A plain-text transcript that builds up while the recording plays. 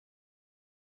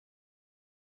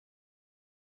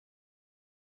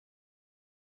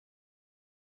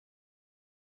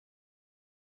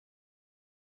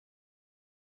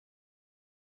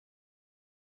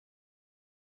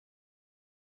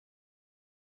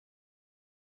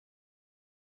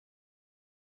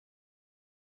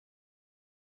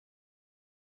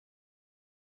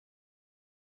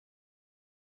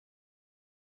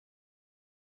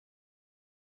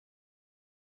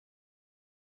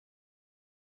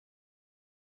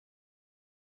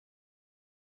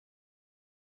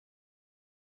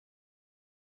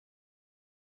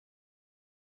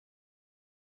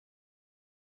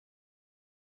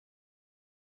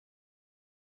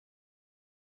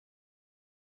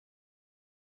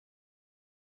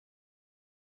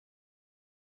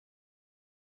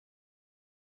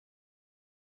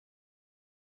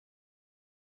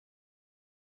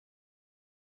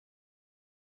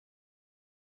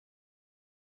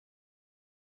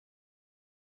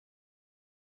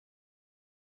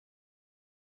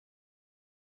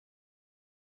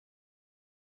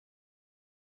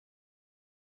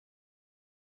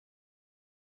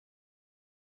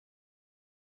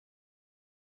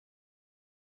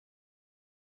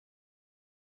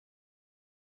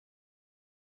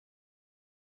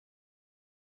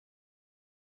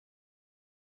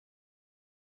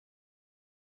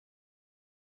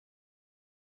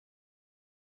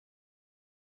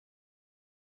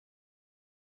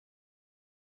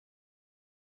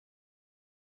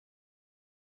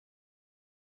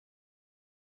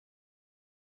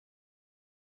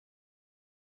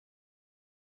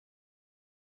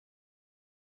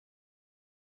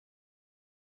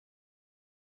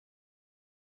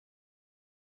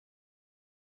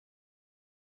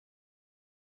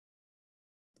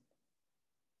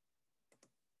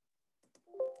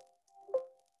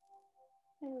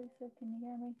Hey Lisa, can you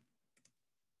hear me?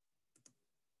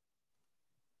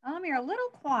 You're a little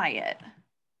quiet.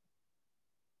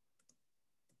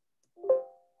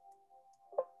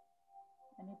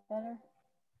 Any better?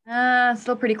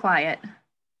 Still pretty quiet. I'm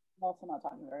also not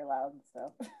talking very loud,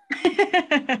 so.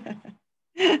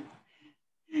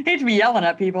 Hate to be yelling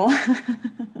at people.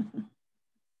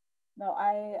 No,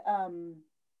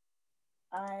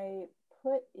 I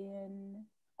put in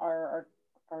our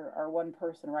one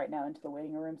person right now into the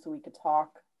waiting room so we could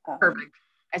talk. Perfect.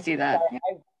 I see that.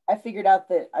 I figured out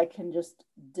that I can just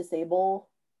disable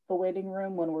the waiting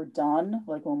room when we're done,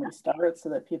 like when we start, so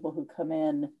that people who come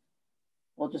in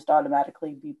will just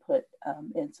automatically be put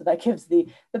in. So that gives the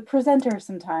presenter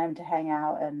some time to hang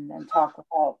out and talk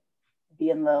without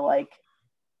being the like,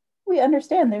 we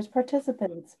understand there's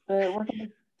participants, but we're going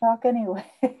to talk anyway.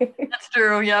 That's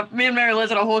true. Yep. Me and Mary Liz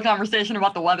had a whole conversation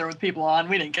about the weather with people on.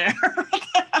 We didn't care.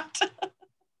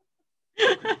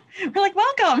 We're like,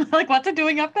 welcome. Like, what's it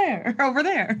doing up there? Over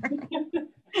there?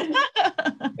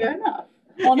 Fair enough.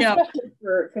 Well, yep. Especially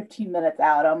for 15 minutes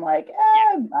out, I'm like,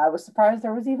 I was surprised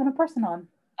there was even a person on.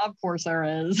 Of course there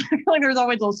is. I feel like there's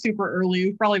always those super early.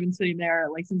 We've probably been sitting there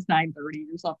like since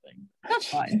 9:30 or something. That's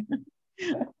fine.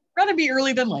 Rather be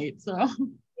early than late. So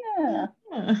yeah.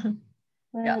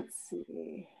 Let's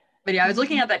see. But yeah, I was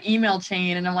looking at that email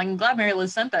chain and I'm like, I'm glad Mary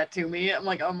Liz sent that to me. I'm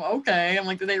like, okay. I'm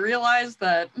like, did they realize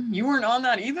that you weren't on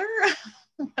that either?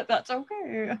 But that's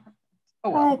okay.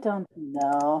 Oh well. I don't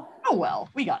know. Oh well,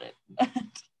 we got it.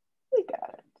 We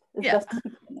got it. It's best to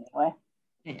speak anyway.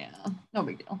 Yeah, no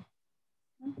big deal.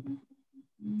 Let's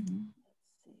see.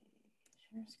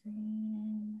 Share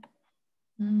screen.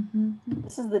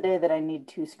 This is the day that I need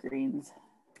 2 screens.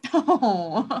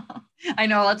 Oh, I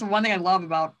know. That's one thing I love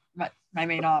about my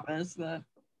main office. That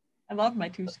I love my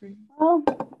 2 screens. Well,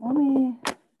 let me.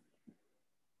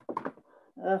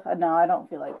 No, I don't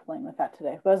feel like playing with that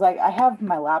today. But I was like, I have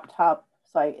my laptop,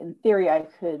 so in theory, I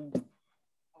could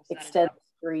extend the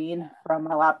screen from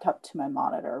my laptop to my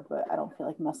monitor, but I don't feel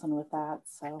like messing with that.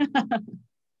 So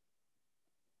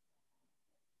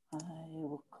I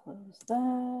will close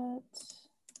that.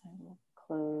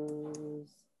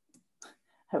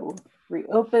 I will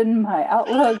reopen my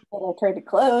Outlook that I tried to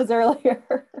close earlier.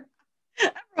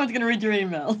 Everyone's gonna read your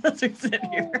email. That's what's in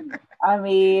here. I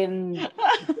mean,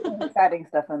 exciting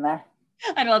stuff in there.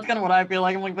 I know that's kind of what I feel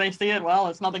like. I'm like, they see it. Well,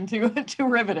 it's nothing too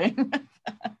riveting.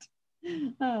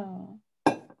 Oh.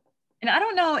 And I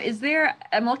don't know,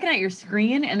 I'm looking at your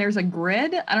screen and there's a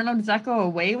grid. I don't know, does that go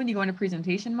away when you go into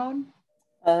presentation mode?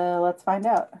 Let's find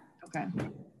out. Okay.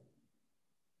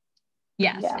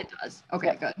 Yes, it does.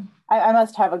 Okay, good. I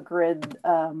must have a grid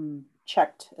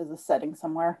checked as a setting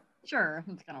somewhere. Sure,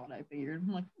 that's kind of what I figured.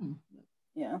 I'm like,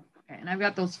 Yeah. Okay, and I've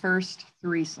got those first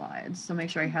 3 slides, so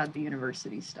make sure I had the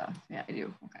university stuff. Yeah, I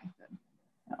do. Okay, good.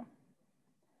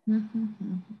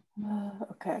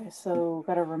 Okay, so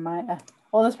got to remind.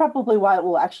 Well, that's probably why it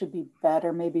will actually be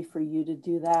better, maybe, for you to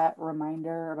do that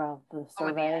reminder about the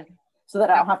survey, so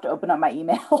that I don't have to open up my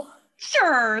email.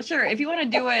 Sure. If you want to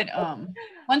do it,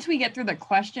 once we get through the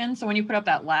questions, so when you put up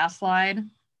that last slide,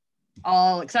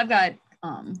 because I've got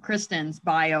Kristen's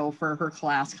bio for her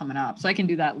class coming up, so I can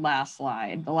do that last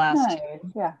slide, the last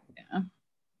two. Yeah.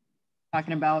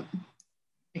 Talking about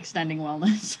extending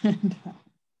wellness.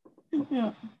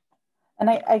 Yeah. And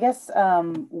I guess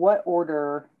what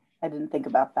order, I didn't think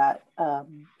about that.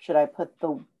 Should I put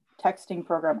the texting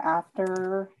program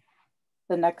after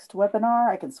the next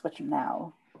webinar? I can switch them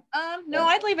now. No,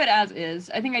 I'd leave it as is.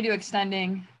 I think I do doing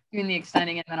the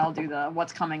extending, and then I'll do the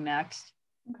what's coming next.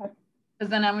 Okay. Because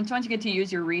then once you get to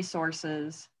use your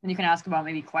resources, then you can ask about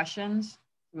maybe questions.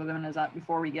 When is that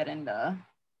before we get into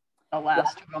the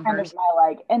last two bumpers? Kind of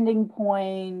my ending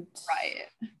point. Right.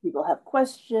 People have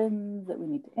questions that we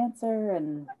need to answer,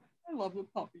 and I love the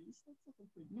puppies.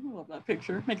 I love that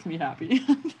picture. Makes me happy.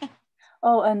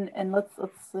 Oh, and let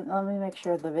me make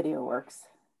sure the video works.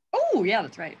 Oh yeah,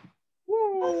 that's right. Yay.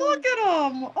 Oh, look at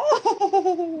them!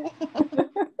 Oh,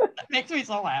 that makes me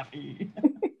so happy.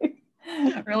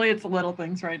 Really, it's little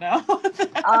things right now.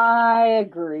 I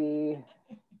agree.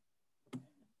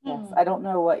 Yes, I don't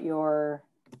know what your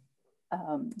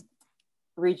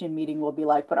region meeting will be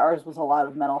like, but ours was a lot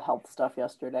of mental health stuff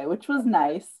yesterday, which was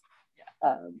nice.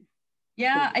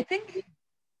 Yeah, I think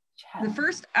the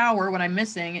first hour, what I'm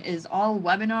missing is all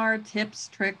webinar tips,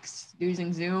 tricks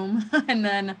using Zoom, and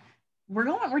then we're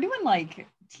doing like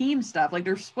team stuff. Like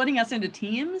they're splitting us into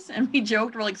teams, and we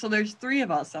joked, we're like, so there's 3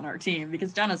 of us on our team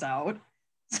because Jenna's out.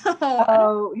 So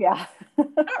Oh, yeah. I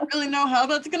don't really know how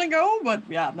that's gonna go, but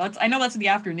yeah, I know that's what the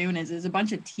afternoon is a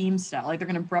bunch of team stuff. Like they're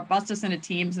gonna bust us into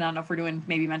teams, and I don't know if we're doing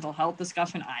maybe mental health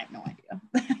discussion. I have no idea.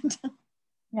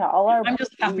 Yeah, all our I'm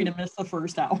just happy to miss the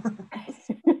first hour.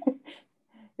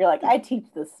 You're like, I teach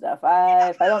this stuff.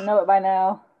 If I don't know it by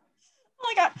now.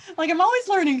 I'm always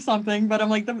learning something, but I'm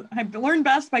like I learn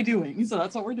best by doing, so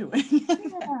that's what we're doing.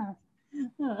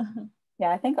 Yeah. Yeah,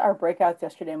 I think our breakouts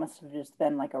yesterday must have just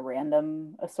been like a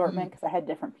random assortment because I had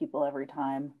different people every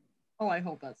time. Oh, I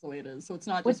hope that's the way it is. So it's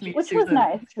not Which just me, was Susan,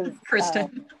 nice because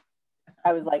Kristen.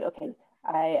 I was like, okay,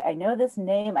 I know this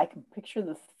name, I can picture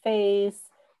the face,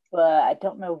 but I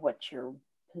don't know what your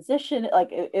position.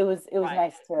 Like it was Right.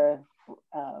 nice to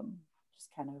just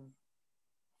kind of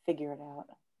figure it out.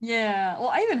 Yeah. Well,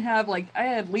 I even have I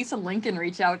had Lisa Lincoln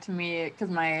reach out to me because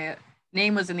my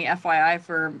name was in the FYI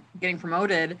for getting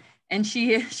promoted, and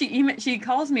she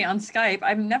calls me on Skype.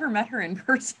 I've never met her in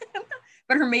person,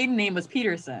 but her maiden name was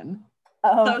Peterson.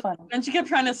 Oh, So fun. and she kept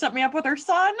trying to set me up with her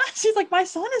son. She's like, my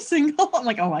son is single. I'm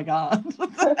like, oh my god. She's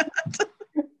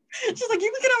like,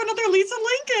 you could have another Lisa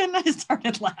Lincoln. I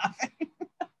started laughing.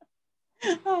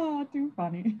 Oh, too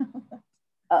funny.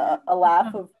 A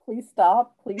laugh of please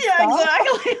stop, please Yeah, stop.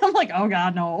 exactly. I'm like, oh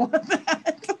god, no.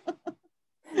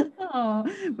 Oh,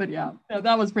 but yeah,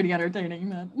 that was pretty entertaining.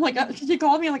 Then, like, she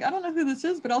called me, like, I don't know who this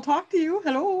is, but I'll talk to you.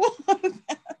 Hello.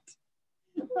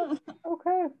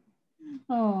 Okay.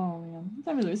 Oh man, what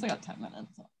time is it? We still got 10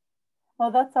 minutes.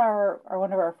 Well, that's our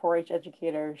one of our 4-H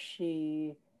educators.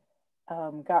 She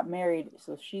got married,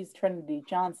 so she's Trinity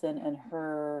Johnson, and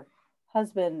her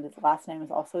husband's last name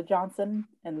is also Johnson.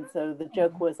 And so the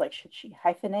joke was like, should she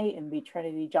hyphenate and be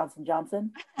Trinity Johnson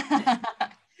Johnson?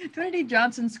 Trinity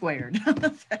Johnson squared.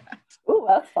 Ooh,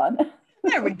 that's fun.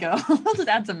 There we go. I'll just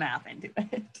add some math into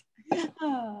it.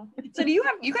 So do you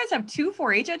guys have two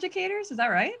 4-H educators? Is that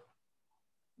right?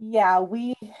 Yeah,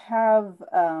 we have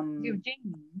You have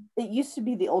Jamie. it used to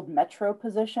be the old Metro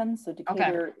position. So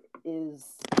Decatur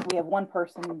we have one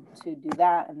person to do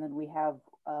that, and then we have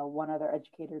one other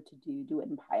educator to do it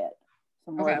in Pyatt.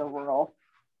 So more of the rural.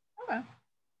 Okay.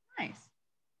 Nice.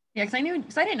 Yeah,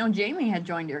 because I didn't know Jamie had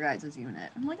joined your guys' unit.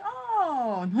 I'm like,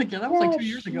 oh, yeah, that was like 2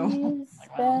 years ago. She's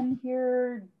been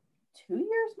here 2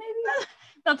 years, maybe.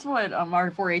 That's what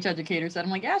our 4-H educator said.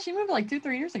 I'm like, yeah, she moved like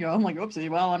 2-3 years ago. I'm like, oopsie.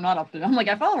 Well, I'm not up to. I'm like,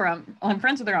 I follow her. I'm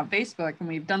friends with her on Facebook, and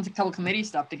we've done a couple committee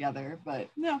stuff together. But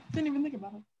no, didn't even think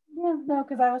about it. Yeah, no,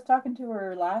 because I was talking to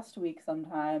her last week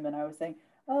sometime, and I was saying,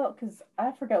 oh, because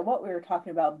I forgot what we were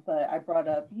talking about, but I brought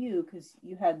up you because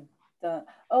you had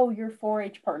your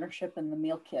 4-H partnership and the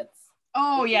meal kits.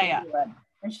 Oh yeah.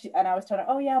 And I was telling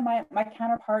her, oh yeah, my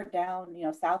counterpart down,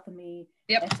 south of me.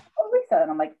 Yep. And Lisa,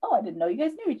 and I'm like, oh, I didn't know you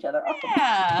guys knew each other.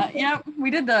 Awesome. Yeah.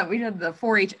 We did the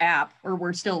 4-H app, or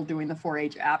we're still doing the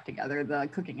 4-H app together, the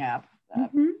cooking app.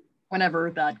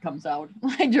 Whenever that comes out,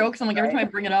 I joke. I'm like, every time I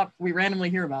bring it up, we randomly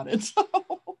hear about it. So,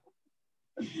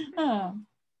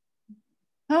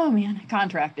 oh man,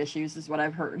 contract issues is what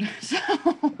I've heard. So,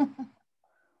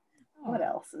 what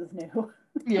else is new?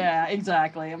 Yeah,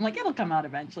 exactly. I'm like, it'll come out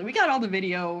eventually. We got all the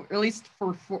video, or at least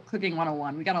for Cooking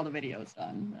 101, we got all the videos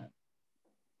done.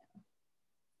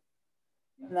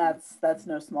 And that's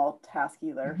no small task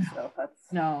either. So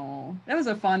that was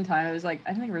a fun time. It was like,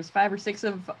 I think there was 5 or 6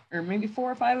 or maybe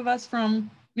 4 or 5 of us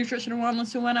from Nutrition and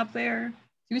Wellness who went up there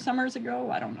 2 summers ago.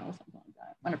 I don't know, something like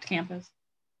that. Went up to campus.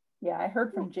 Yeah, I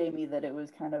heard from Jamie that it was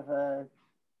kind of a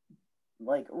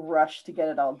rush to get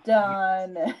it all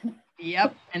done.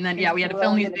 Yep. And then we had to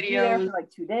film these videos for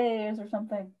like 2 days or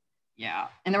something. Yeah.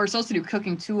 And then we're supposed to do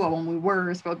Cooking 201 when we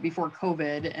were supposed before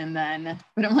COVID. And then,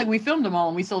 but I'm like, we filmed them all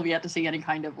and we still have yet to see any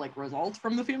kind of results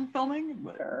from the filming.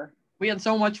 But sure. We had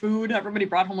so much food. Everybody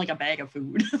brought home a bag of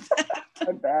food.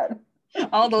 I bet.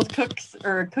 All those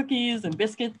cookies and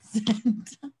biscuits.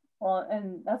 Well,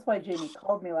 and that's why Jamie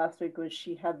called me last week, was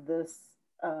she had this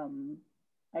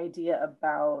idea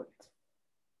about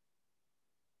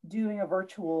doing a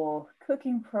virtual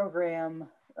cooking program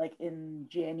in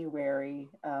January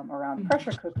around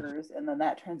pressure cookers, and then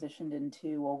that transitioned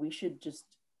into, well, we should just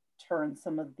turn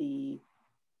some of the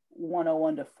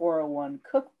 101 to 401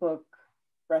 cookbook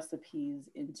recipes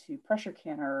into pressure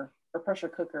canner or pressure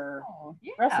cooker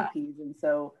recipes. And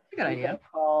so good idea.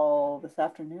 Call this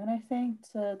afternoon, I think,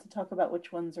 to talk about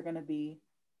which ones are going to be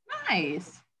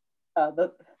nice.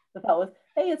 The thought was,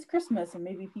 hey, it's Christmas and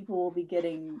maybe people will be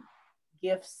getting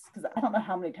gifts, because I don't know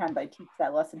how many times I teach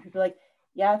that lesson. People are like,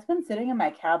 yeah, it's been sitting in my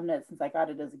cabinet since I got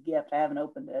it as a gift. I haven't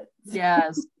opened it.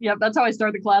 Yes. Yep. That's how I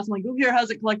start the class. I'm like, who here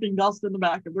has it collecting dust in the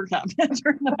back of their cabinet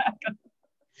or in the back of...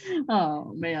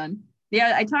 Oh man.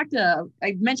 Yeah, I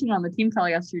mentioned on the team call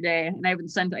yesterday, and I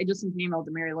just sent an email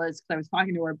to Mary Liz because I was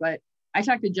talking to her, but I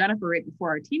talked to Jennifer right before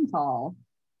our team call,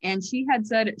 and she had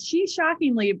said she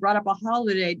shockingly brought up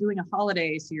doing a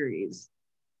holiday series.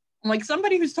 I'm like,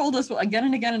 somebody who's told us again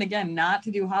and again and again not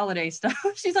to do holiday stuff.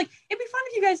 She's like, it'd be fun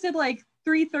if you guys did like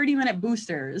 30-minute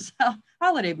boosters,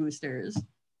 holiday boosters,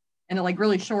 and like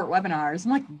really short webinars.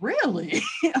 I'm like, really?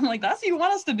 I'm like, that's what you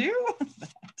want us to do?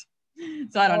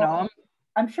 So I don't know.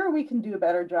 I'm sure we can do a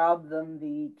better job than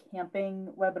the camping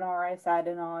webinar I sat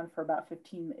in on for about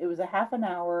 15. It was a half an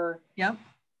hour. Yep.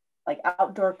 Like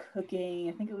outdoor cooking.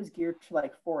 I think it was geared to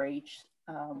like 4-H.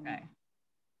 Okay.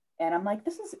 And I'm like,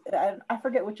 I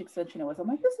forget which extension it was. I'm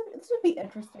like, this would be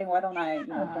interesting. Why don't I,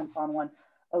 jump on one?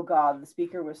 Oh God, the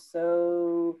speaker was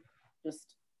so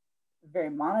just very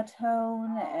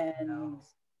monotone and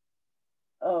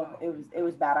it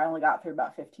was bad. I only got through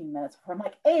about 15 minutes before I'm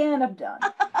like, and I'm done.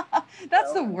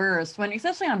 That's the worst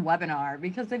especially on webinar,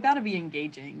 because they've got to be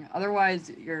engaging.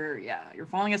 Otherwise you're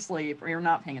falling asleep or you're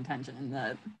not paying attention.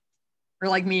 Or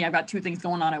like me, I've got two things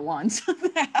going on at once.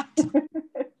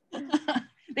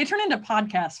 They turn into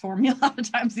podcasts for me a lot of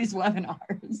times, these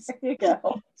webinars. There you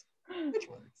go. Which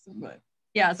works, but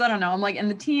yeah, so I don't know. I'm like,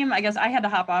 and the team, I guess I had to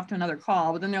hop off to another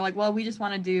call, but then they're like, well, we just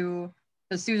want to do,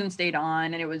 because Susan stayed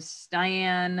on, and it was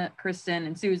Diane, Kristen,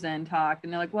 and Susan talked,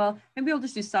 and they're like, well, maybe we'll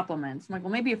just do supplements. I'm like,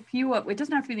 well, maybe it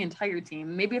doesn't have to be the entire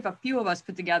team. Maybe if a few of us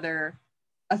put together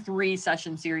a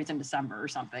 3-session series in December or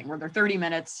something, where they're 30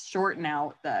 minutes short and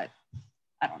out, that,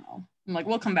 I don't know. I'm like,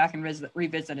 we'll come back and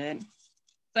revisit it.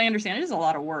 So I understand it is a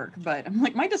lot of work, but I'm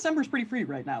like, my December's pretty free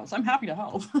right now, so I'm happy to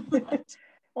help.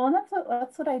 Well, and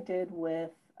that's what I did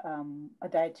with a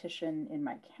dietitian in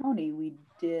my county. We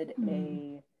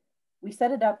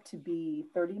set it up to be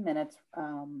 30 minutes.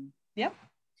 Yep.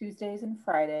 Tuesdays and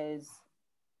Fridays.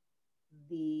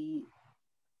 The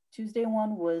Tuesday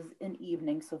one was an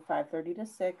evening, so 5:30 to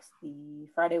 6. The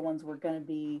Friday ones were going to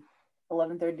be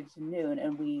 11:30 to noon,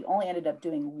 and we only ended up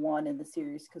doing one in the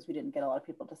series because we didn't get a lot of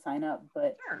people to sign up.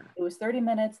 But Sure. It was 30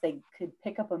 minutes. They could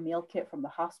pick up a meal kit from the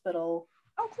hospital.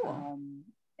 Oh, cool.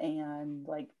 And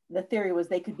like the theory was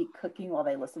they could be cooking while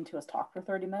they listened to us talk for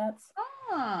 30 minutes.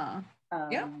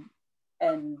 Yeah.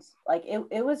 And like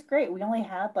it was great. We only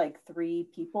had like 3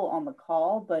 people on the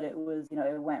call, but it was,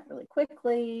 it went really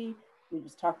quickly. We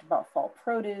just talked about fall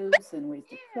produce and ways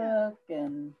to cook.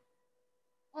 And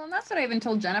well, and that's what I even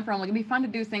told Jennifer. I'm like, it'd be fun to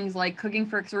do things like cooking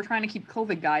because we're trying to keep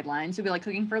COVID guidelines. It'd be like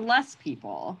cooking for less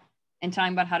people and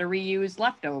talking about how to reuse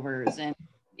leftovers, and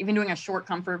even doing a short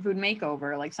comfort food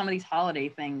makeover, like some of these holiday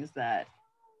things that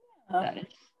So I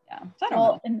don't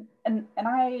know.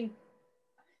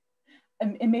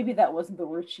 And maybe that wasn't the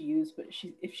word she used, but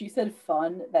if she said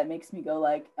fun, that makes me go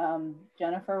like,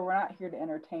 Jennifer, we're not here to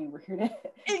entertain. We're here to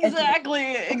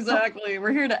Exactly.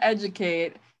 We're here to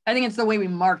educate. I think it's the way we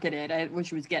market it, which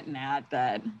she was getting at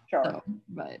that. Sure. So,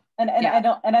 but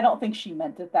I don't think she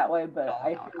meant it that way, but I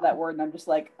hear that word and I'm just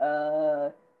like,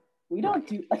 we don't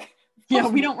do like. Yeah,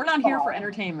 we're not here for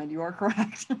entertainment. You are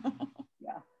correct.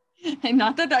 Yeah. And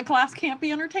not that class can't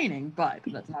be entertaining, but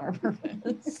that's not our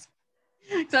purpose.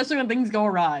 Especially when things go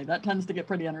awry, that tends to get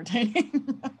pretty entertaining.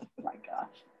 Oh my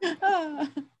gosh.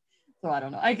 So I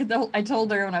don't know. I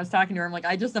told her when I was talking to her, I'm like,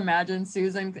 I just imagine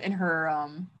Susan in her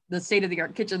the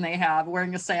state-of-the-art kitchen they have,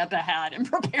 wearing a Santa hat and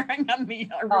preparing a meal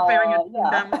or preparing a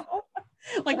demo.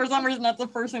 Like for some reason, that's the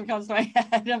first thing that comes to my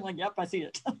head. I'm like, yep, I see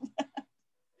it.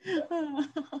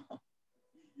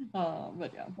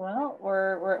 But yeah. Well,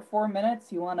 we're at 4 minutes.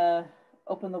 You want to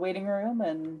open the waiting room?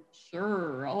 And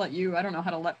sure, I'll let you. I don't know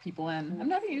how to let people in. I've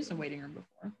never used a waiting room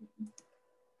before.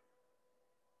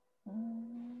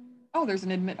 Oh, there's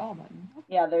an admit all button. Okay.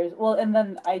 Yeah, and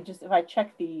then if I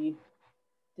check the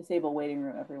disable waiting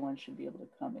room, everyone should be able to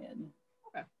come in.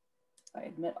 Okay. I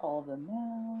admit all of them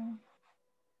now.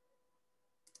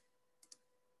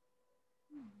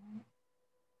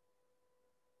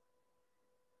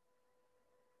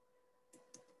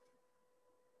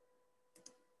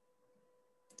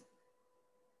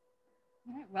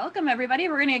 All right, welcome everybody.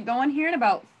 We're gonna get going here in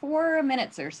about 4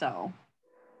 minutes or so.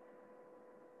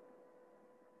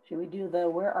 Should we do the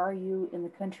 "Where are you in the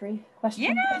country"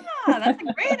 question? Yeah, that's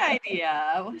a great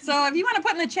idea. So if you want to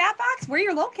put in the chat box where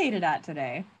you're located at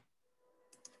today.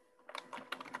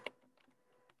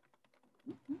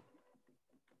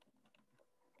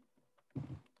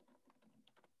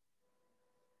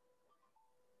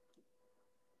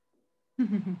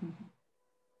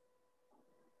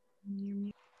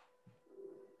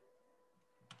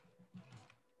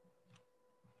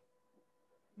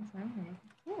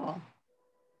 Cool.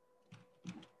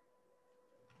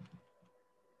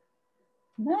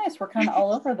 Nice. We're kind of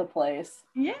all over the place.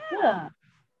 Yeah. Cool.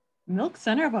 Milk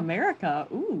Center of America.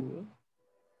 Ooh.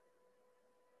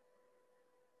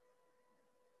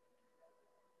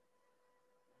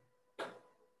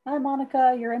 Hi,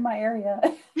 Monica. You're in my area.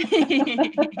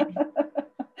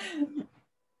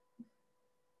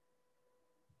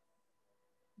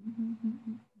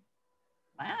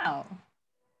 Wow.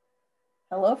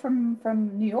 Hello from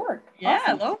New York. Yeah,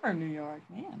 awesome. Hello from New York,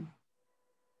 man.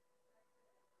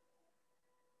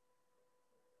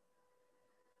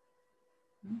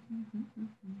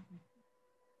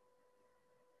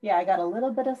 Yeah, I got a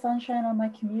little bit of sunshine on my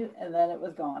commute and then it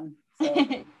was gone.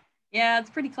 So. Yeah, it's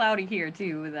pretty cloudy here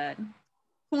too. That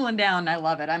cooling down, I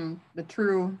love it.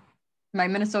 My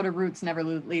Minnesota roots never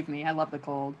leave me. I love the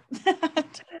cold.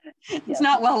 It's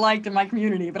not well liked in my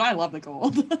community, but I love the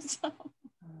cold. So.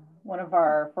 One of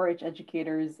our 4-H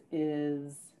educators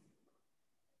is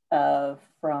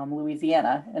from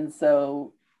Louisiana, and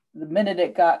so the minute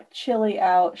it got chilly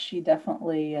out, she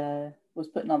definitely was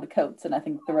putting on the coats, and I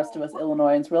think the rest of us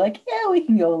Illinoisans were like, yeah, we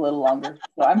can go a little longer.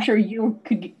 So I'm sure you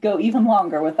could go even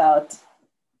longer without.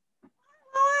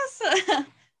 Well,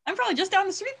 I'm probably just down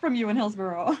the street from you in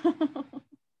Hillsboro.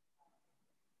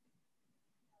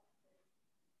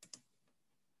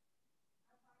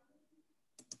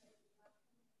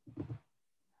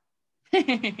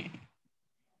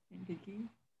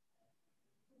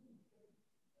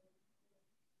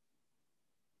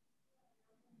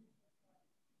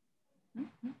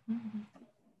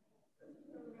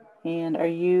 And are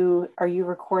you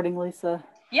recording, Lisa?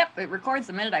 Yep, it records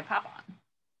the minute I pop on.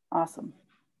 Awesome.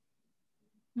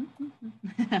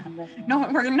 No,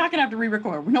 we're not gonna have to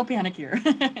re-record. No panic here.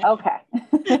 Okay.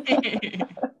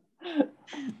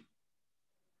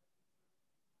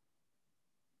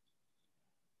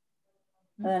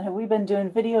 And have we been doing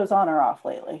videos on or off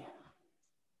lately?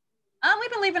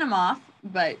 We've been leaving them off,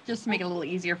 but just to make it a little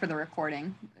easier for the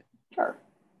recording. Sure.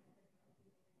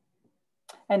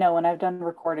 I know when I've done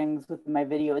recordings with my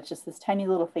video, it's just this tiny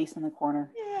little face in the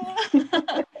corner.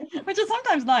 Yeah. Which is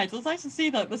sometimes nice. It's nice to see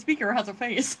that the speaker has a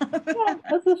face. Yeah,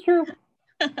 this is true.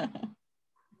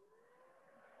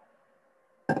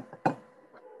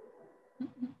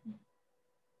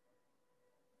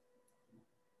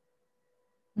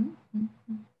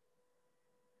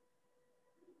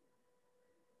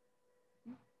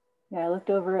 Yeah, I looked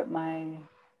over at my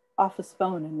office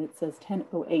phone and it says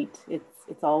 10:08.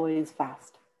 It's always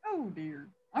fast. Oh dear.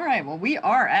 All right, well, we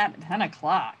are at 10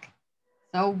 o'clock.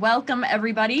 So welcome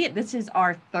everybody. This is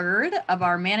our third of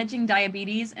our Managing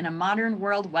Diabetes in a Modern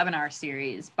World webinar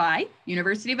series by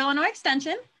University of Illinois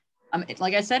Extension.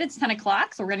 Like I said, it's 10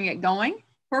 o'clock, so we're gonna get going.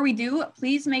 Before we do,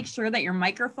 please make sure that your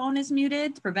microphone is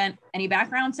muted to prevent any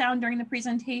background sound during the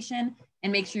presentation,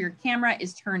 and make sure your camera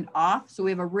is turned off so we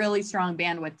have a really strong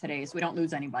bandwidth today so we don't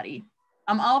lose anybody.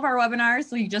 All of our webinars,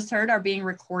 so you just heard, are being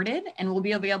recorded and will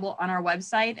be available on our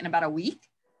website in about a week.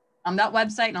 That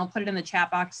website, and I'll put it in the chat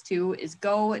box too, is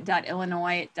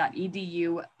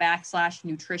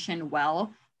go.illinois.edu/nutritionwell.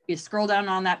 If you scroll down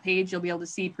on that page, you'll be able to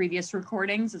see previous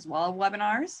recordings as well as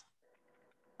webinars.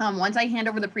 Once I hand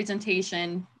over the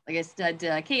presentation, like I said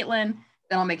to Caitlin,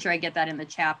 then I'll make sure I get that in the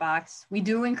chat box. We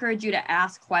do encourage you to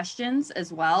ask questions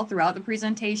as well throughout the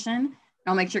presentation. And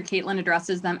I'll make sure Caitlin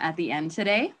addresses them at the end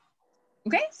today.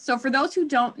 Okay, so for those who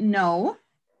don't know,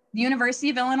 the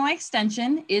University of Illinois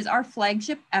Extension is our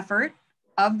flagship effort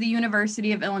of the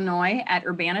University of Illinois at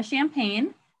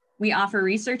Urbana-Champaign. We offer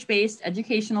research-based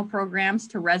educational programs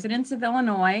to residents of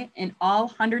Illinois in all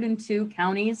 102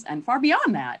 counties and far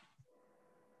beyond that.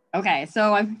 Okay,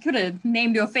 so I could have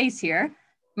named you a face here.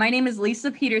 My name is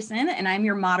Lisa Peterson, and I'm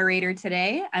your moderator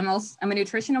today. I'm a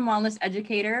nutrition and wellness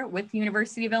educator with the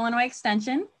University of Illinois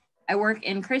Extension. I work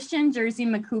in Christian, Jersey,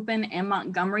 Macoupin, and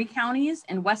Montgomery counties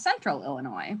in West Central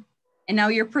Illinois. And now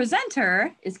your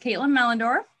presenter is Caitlin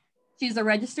Mellendorf. She's a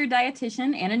registered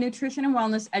dietitian and a nutrition and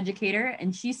wellness educator,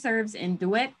 and she serves in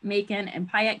DeWitt, Macon, and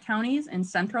Piatt counties in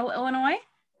Central Illinois.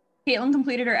 Caitlin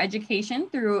completed her education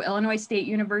through Illinois State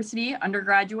University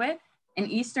undergraduate and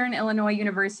Eastern Illinois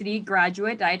University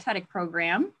graduate dietetic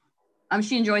program.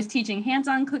 She enjoys teaching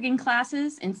hands-on cooking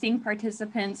classes and seeing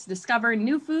participants discover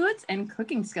new foods and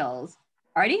cooking skills.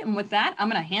 Alrighty, and with that, I'm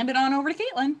gonna hand it on over to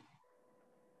Caitlin.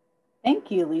 Thank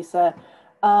you, Lisa.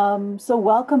 So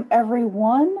welcome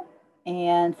everyone.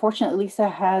 And fortunately, Lisa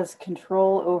has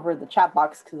control over the chat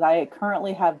box because I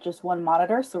currently have just one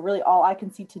monitor. So really all I can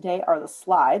see today are the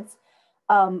slides.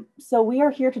 So we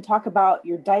are here to talk about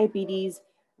your diabetes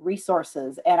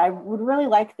resources. And I would really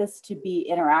like this to be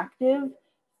interactive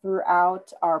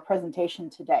throughout our presentation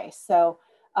today. So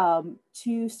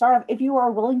to start off, if you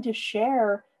are willing to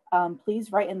share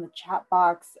please write in the chat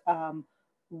box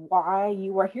why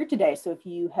you are here today. So if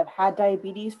you have had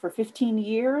diabetes for 15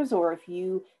 years, or if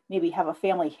you maybe have a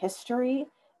family history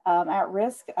at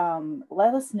risk,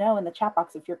 let us know in the chat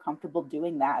box if you're comfortable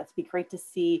doing that. It'd be great to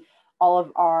see all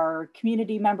of our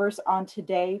community members on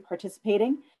today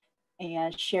participating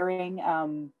and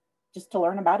sharing just to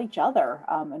learn about each other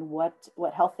and what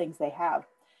health things they have.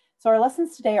 So our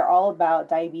lessons today are all about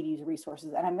diabetes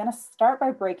resources, and I'm going to start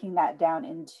by breaking that down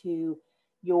into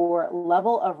your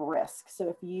level of risk. So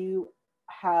if you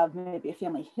have maybe a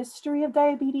family history of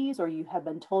diabetes, or you have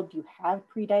been told you have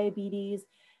prediabetes,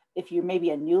 if you're maybe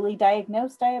a newly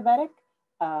diagnosed diabetic,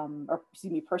 or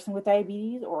excuse me, person with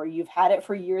diabetes, or you've had it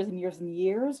for years and years and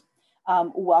years,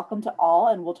 welcome to all,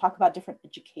 and we'll talk about different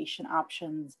education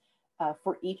options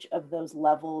for each of those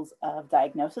levels of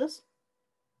diagnosis.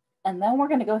 And then we're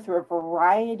going to go through a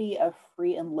variety of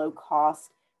free and low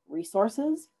cost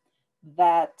resources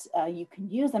that you can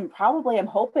use, and probably I'm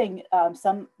hoping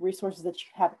some resources that you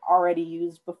have already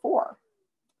used before.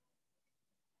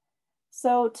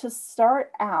 So to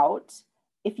start out,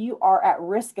 if you are at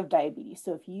risk of diabetes,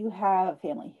 so if you have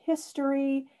family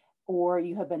history or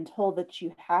you have been told that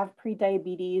you have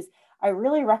prediabetes, I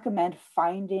really recommend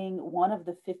finding one of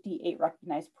the 58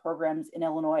 recognized programs in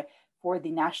Illinois for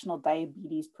the National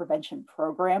Diabetes Prevention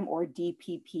Program, or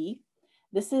DPP.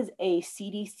 This is a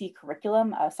CDC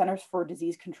curriculum, Centers for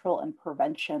Disease Control and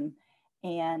Prevention.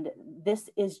 And this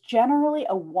is generally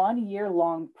a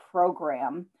 1-year-long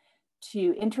program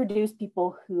to introduce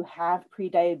people who have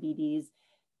prediabetes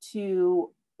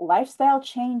to lifestyle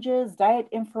changes, diet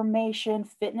information,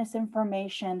 fitness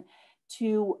information,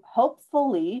 to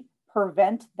hopefully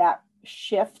prevent that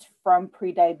shift from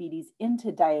prediabetes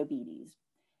into diabetes.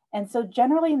 And so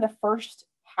generally in the first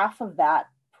half of that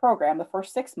program, the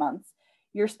first 6 months,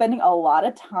 you're spending a lot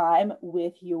of time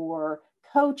with your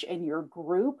coach and your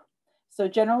group. So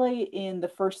generally in the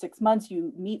first 6 months,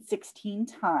 you meet 16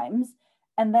 times.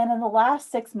 And then in the last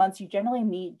 6 months, you generally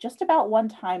meet just about 1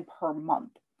 time per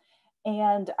month.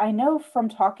 And I know from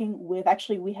talking with,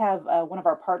 actually, we have one of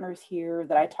our partners here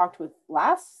that I talked with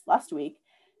last week.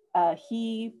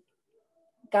 He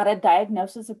got a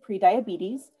diagnosis of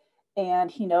prediabetes, and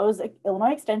he knows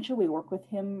Illinois Extension. We work with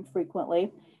him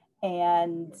frequently.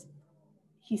 And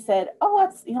he said, oh,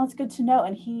 it's good to know.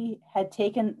 And he had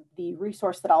taken the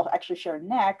resource that I'll actually share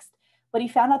next, but he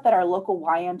found out that our local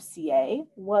YMCA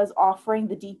was offering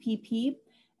the DPP.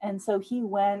 And so he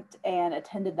went and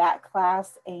attended that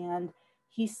class, and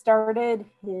he started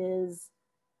his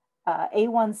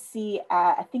A1C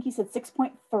at, I think he said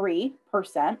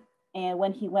 6.3%. And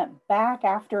when he went back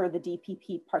after the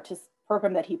DPP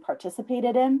program that he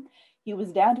participated in, he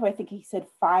was down to, I think he said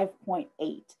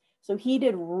 5.8. So he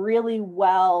did really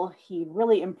well. He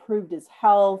really improved his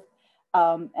health.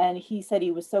 And he said he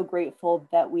was so grateful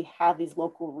that we have these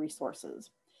local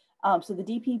resources. So the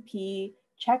DPP,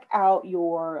 check out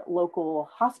your local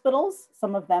hospitals.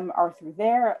 Some of them are through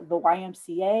there. The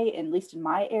YMCA, at least in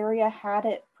my area, had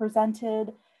it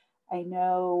presented. I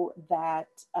know that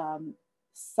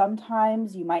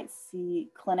sometimes you might see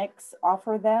clinics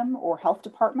offer them, or health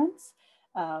departments.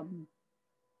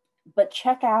 But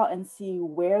check out and see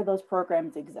where those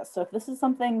programs exist. So if this is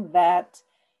something that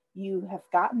you have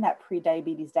gotten that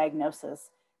prediabetes diagnosis,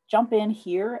 jump in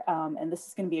here. And this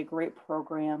is going to be a great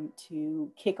program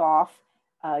to kick off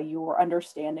your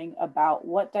understanding about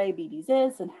what diabetes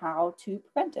is and how to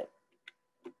prevent it.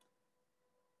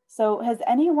 So has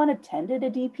anyone attended a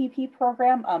DPP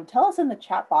program? Tell us in the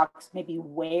chat box maybe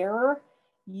where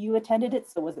you attended it.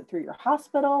 So was it through your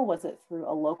hospital? Was it through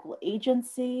a local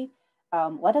agency?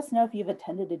 Let us know if you've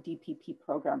attended a DPP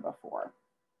program before.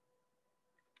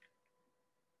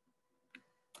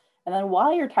 And then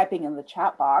while you're typing in the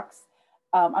chat box,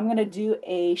 I'm going to do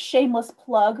a shameless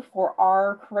plug for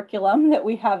our curriculum that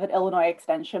we have at Illinois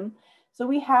Extension. So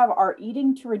we have our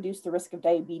Eating to Reduce the Risk of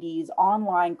Diabetes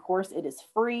online course. It is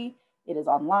free, it is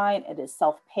online, it is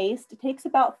self-paced. It takes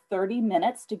about 30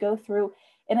 minutes to go through,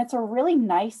 and it's a really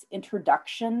nice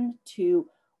introduction to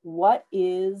what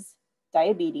is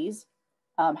diabetes,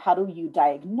 how do you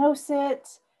diagnose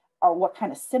it, or what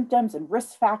kind of symptoms and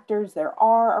risk factors there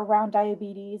are around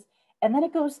diabetes. And then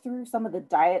it goes through some of the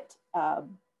diet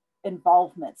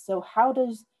involvement. So how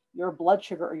does your blood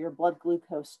sugar or your blood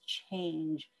glucose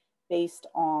change based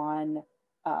on,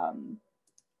 oh,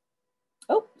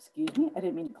 excuse me, I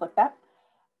didn't mean to click that,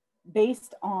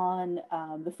 based on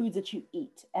the foods that you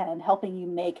eat and helping you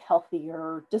make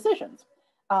healthier decisions.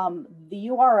 The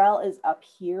URL is up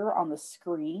here on the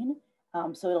screen.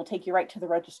 So it'll take you right to the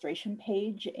registration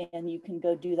page, and you can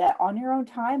go do that on your own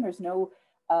time. There's no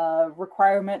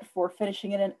requirement for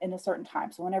finishing it in a certain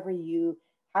time. So whenever you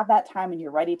have that time and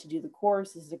you're ready to do the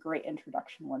course, this is a great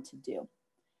introduction one to do.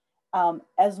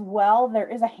 As well, there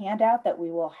is a handout that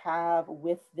we will have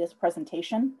with this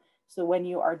presentation. So when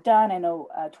you are done, I know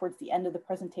towards the end of the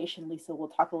presentation, Lisa will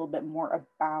talk a little bit more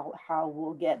about how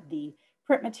we'll get the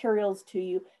print materials to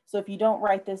you. So if you don't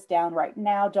write this down right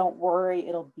now, don't worry,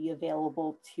 it'll be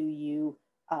available to you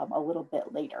a little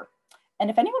bit later. And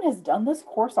if anyone has done this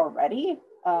course already,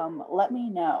 let me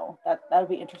know. That would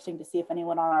be interesting to see if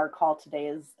anyone on our call today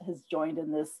has joined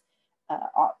in this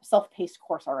self-paced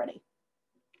course already.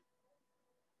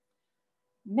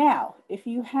 Now, if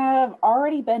you have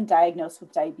already been diagnosed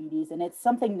with diabetes and it's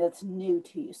something that's new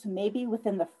to you, so maybe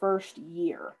within the first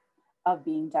year of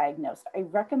being diagnosed, I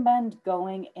recommend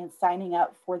going and signing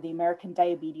up for the American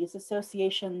Diabetes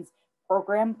Association's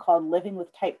program called Living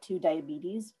with Type 2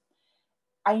 Diabetes.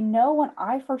 I know when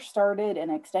I first started an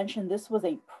extension, this was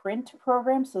a print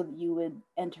program, so that you would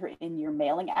enter in your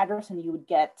mailing address and you would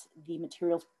get the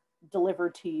materials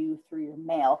delivered to you through your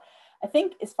mail. I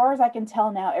think as far as I can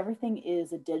tell now, everything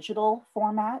is a digital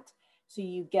format. So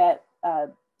you get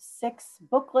 6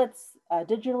 booklets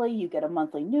digitally, you get a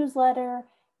monthly newsletter,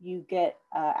 you get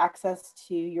access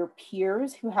to your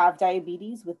peers who have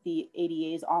diabetes with the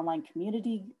ADA's online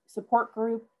community support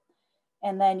group.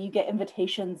 And then you get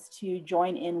invitations to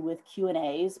join in with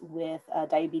Q&As with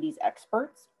diabetes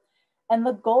experts. And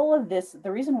the goal of this,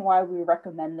 the reason why we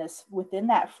recommend this within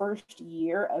that first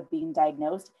year of being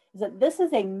diagnosed, is that this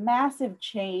is a massive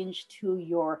change to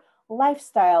your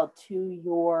lifestyle, to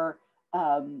your,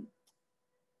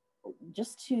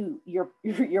 just to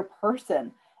your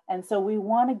person. And so we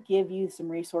want to give you some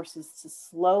resources to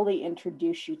slowly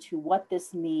introduce you to what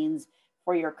this means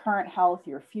for your current health,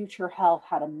 your future health,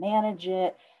 how to manage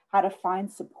it, how to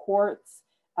find supports,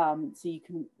 so you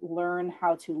can learn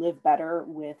how to live better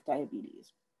with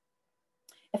diabetes.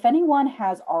 If anyone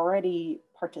has already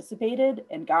participated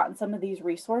and gotten some of these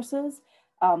resources,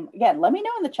 again, let me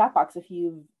know in the chat box if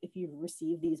you've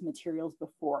received these materials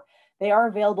before. They are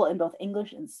available in both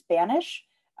English and Spanish.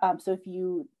 So if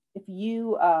you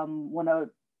want to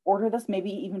order this,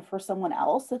 maybe even for someone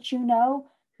else that you know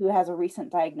who has a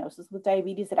recent diagnosis with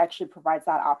diabetes, it actually provides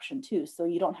that option too. So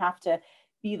you don't have to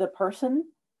be the person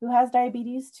who has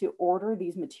diabetes to order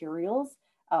these materials.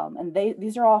 And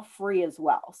these are all free as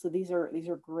well. So these are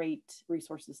great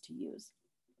resources to use.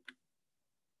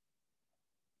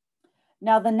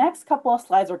 Now, the next couple of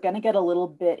slides are going to get a little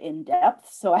bit in depth,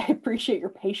 so I appreciate your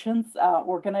patience.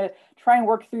 We're going to try and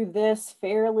work through this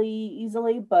fairly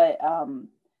easily, but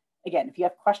again, if you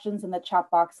have questions in the chat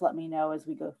box, let me know as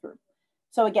we go through.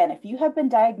 So again, if you have been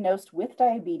diagnosed with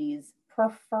diabetes,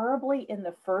 preferably in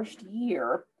the first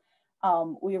year,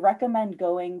 we recommend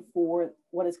going for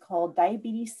what is called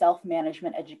Diabetes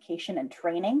Self-Management Education and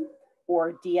Training,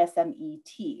 or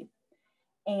DSMET.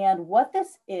 And what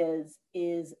this is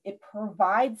it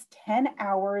provides 10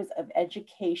 hours of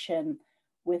education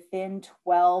within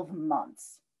 12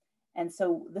 months. And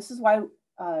so this is why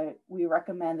we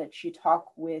recommend that you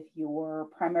talk with your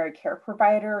primary care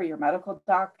provider or your medical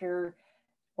doctor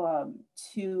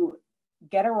to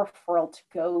get a referral to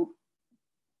go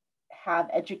have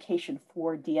education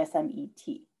for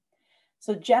DSMET.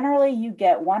 So generally you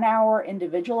get 1 hour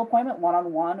individual appointment,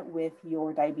 one-on-one with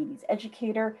your diabetes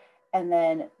educator, and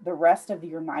then the rest of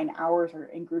your 9 hours are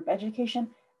in group education,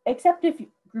 except if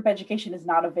group education is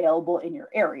not available in your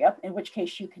area, in which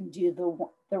case you can do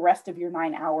the rest of your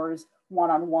 9 hours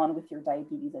one-on-one with your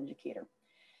diabetes educator.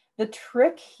 The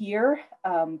trick here,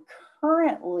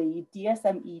 currently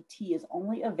DSMET is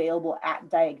only available at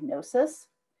diagnosis.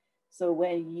 So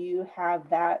when you have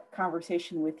that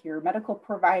conversation with your medical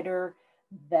provider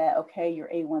that, okay, your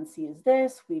A1C is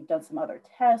this, we've done some other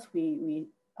tests, we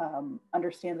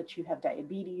understand that you have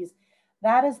diabetes,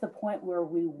 that is the point where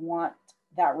we want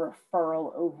that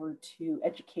referral over to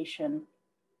education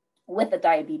with a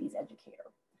diabetes educator.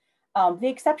 The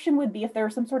exception would be if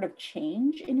there's some sort of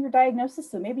change in your diagnosis.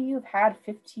 So maybe you've had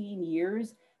 15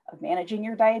 years of managing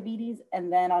your diabetes,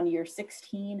 and then on year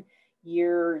 16,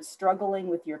 you're struggling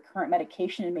with your current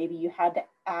medication, and maybe you had to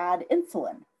add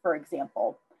insulin, for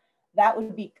example. That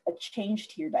would be a change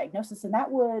to your diagnosis, and that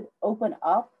would open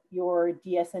up your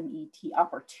DSMET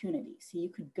opportunity. So you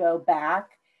could go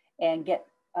back and get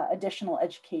additional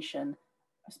education,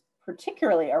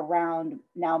 particularly around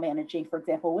now managing, for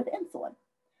example, with insulin.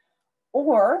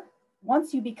 Or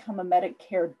once you become a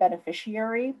Medicare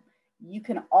beneficiary, you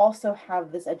can also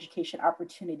have this education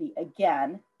opportunity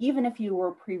again, even if you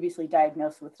were previously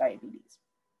diagnosed with diabetes.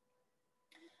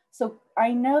 So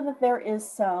I know that there is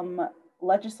some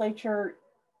legislature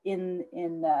in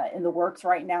the works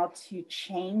right now to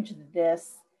change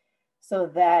this so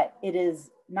that it is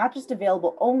not just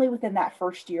available only within that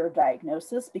first year of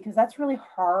diagnosis, because that's really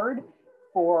hard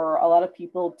for a lot of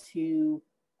people to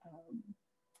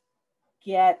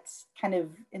get kind of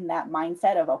in that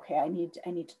mindset of, okay, I need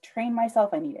to train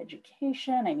myself, I need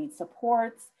education, I need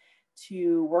supports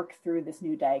to work through this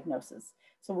new diagnosis.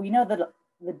 So we know that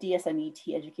the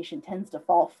DSM-ET education tends to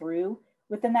fall through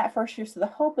within that first year. So the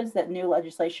hope is that new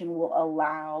legislation will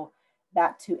allow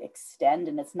that to extend,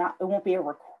 and it won't be a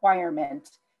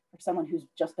requirement for someone who's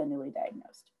just been newly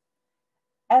diagnosed.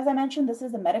 As I mentioned, this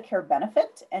is a Medicare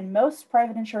benefit, and most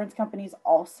private insurance companies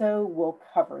also will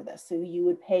cover this. So you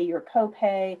would pay your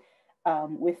copay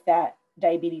with that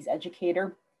diabetes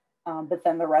educator, but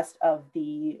then the rest of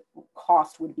the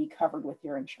cost would be covered with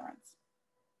your insurance.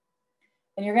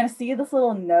 And you're going to see this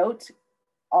little note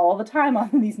all the time on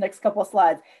these next couple of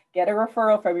slides. Get a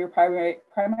referral from your primary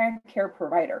care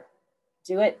provider.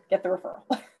 Do it, get the referral.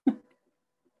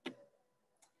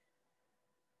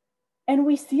 And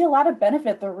we see a lot of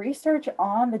benefit. The research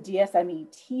on the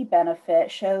DSM-ET benefit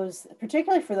shows,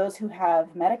 particularly for those who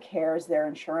have Medicare as their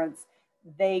insurance,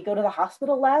 they go to the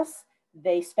hospital less,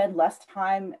 they spend less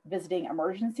time visiting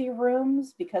emergency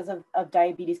rooms because of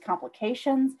diabetes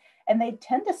complications, and they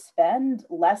tend to spend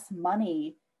less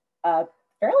money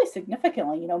fairly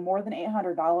significantly, more than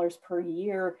 $800 per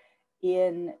year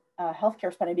in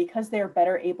healthcare spending, because they're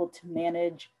better able to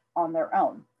manage on their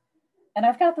own. And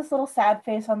I've got this little sad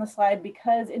face on the slide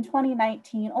because in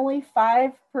 2019, only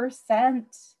 5%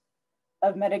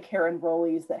 of Medicare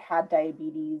enrollees that had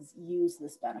diabetes used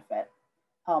this benefit.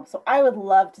 So I would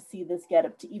love to see this get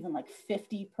up to even like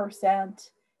 50%.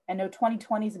 I know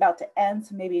 2020 is about to end,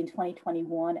 so maybe in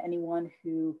 2021, anyone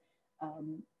who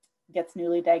gets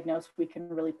newly diagnosed, we can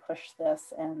really push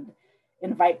this and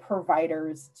invite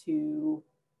providers to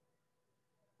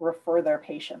refer their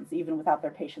patients, even without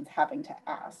their patients having to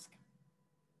ask.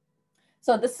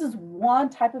 So this is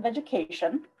one type of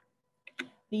education.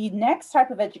 The next type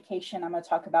of education I'm going to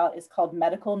talk about is called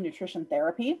medical nutrition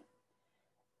therapy.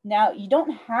 Now, you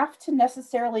don't have to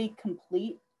necessarily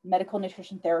complete medical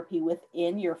nutrition therapy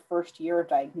within your first year of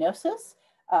diagnosis.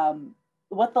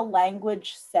 What the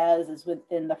language says is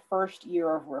within the first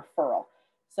year of referral.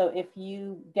 So if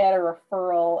you get a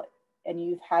referral and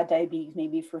you've had diabetes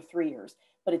maybe for 3 years,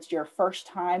 but it's your first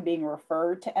time being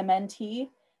referred to MNT,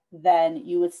 then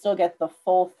you would still get the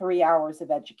full 3 hours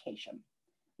of education.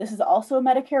 This is also a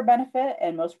Medicare benefit,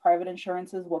 and most private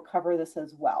insurances will cover this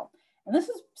as well. And this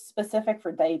is specific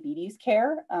for diabetes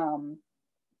care,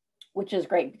 which is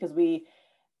great because we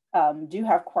do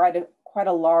have quite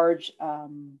a large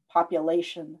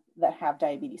population that have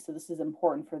diabetes. So this is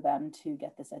important for them to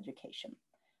get this education.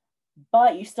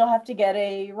 But you still have to get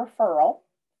a referral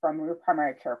from your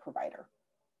primary care provider.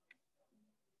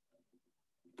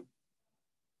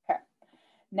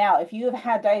 Now, if you have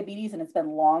had diabetes and it's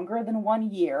been longer than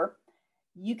 1 year,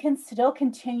 you can still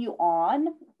continue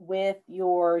on with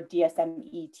your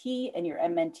DSM-ET and your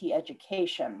MNT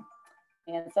education.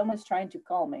 And someone's trying to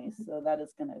call me, so that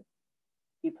is going to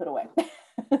be put away.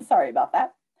 Sorry about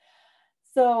that.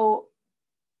 So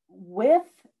with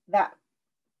that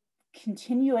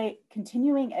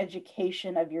continuing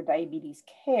education of your diabetes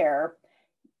care,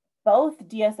 both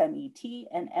DSM-ET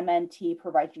and MNT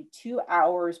provide you 2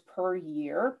 hours per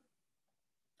year.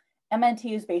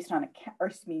 MNT is based on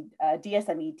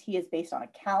DSM-ET is based on a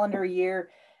calendar year.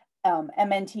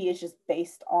 MNT is just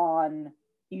based on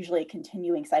usually a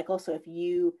continuing cycle. So if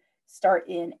you start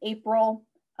in April,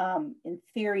 in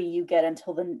theory, you get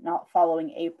until the not following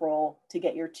April to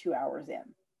get your 2 hours in.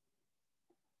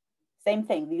 Same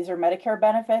thing, these are Medicare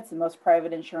benefits and most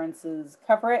private insurances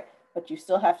cover it, but you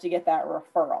still have to get that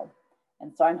referral.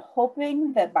 And so I'm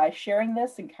hoping that by sharing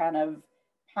this and kind of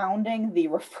pounding the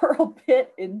referral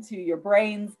bit into your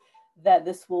brains, that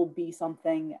this will be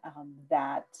something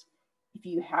that if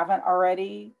you haven't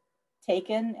already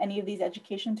taken any of these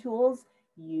education tools,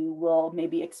 you will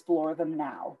maybe explore them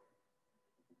now.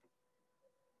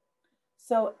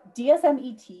 So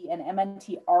DSM-ET and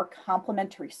MNT are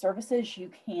complementary services.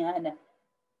 You can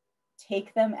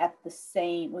take them at the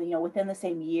same, within the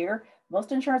same year.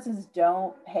 Most insurances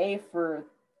don't pay for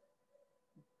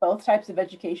both types of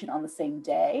education on the same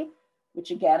day,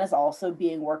 which again is also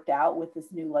being worked out with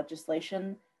this new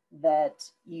legislation that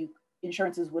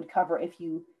insurances would cover if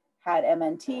you had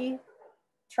MNT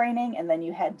training and then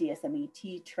you had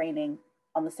DSM-ET training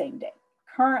on the same day.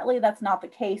 Currently, that's not the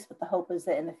case, but the hope is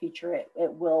that in the future it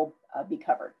will be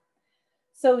covered.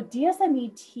 So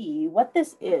DSM-ET, what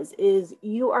this is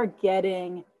you are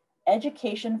getting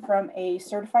education from a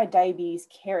certified diabetes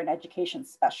care and education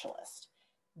specialist.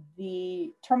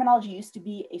 The terminology used to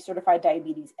be a certified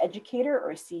diabetes educator,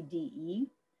 or a CDE.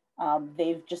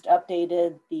 They've just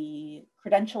updated the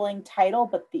credentialing title,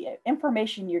 but the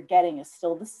information you're getting is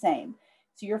still the same.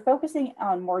 So you're focusing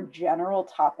on more general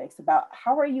topics about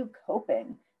how are you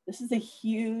coping? This is a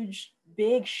huge,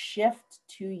 big shift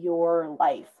to your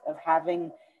life of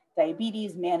having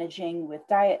diabetes, managing with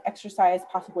diet, exercise,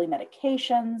 possibly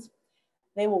medications.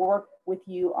 They will work with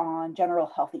you on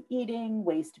general healthy eating,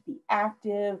 ways to be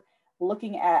active,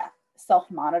 looking at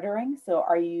self-monitoring. So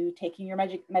are you taking your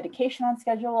medication on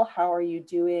schedule? How are you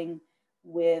doing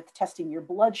with testing your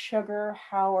blood sugar?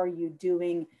 How are you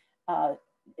doing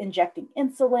injecting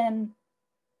insulin?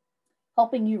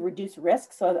 Helping you reduce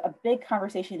risk. So a big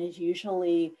conversation is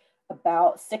usually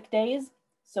about sick days.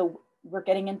 So we're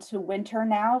getting into winter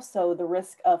now. So the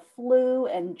risk of flu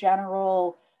and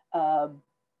general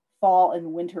fall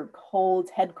and winter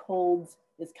colds, head colds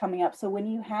is coming up. So when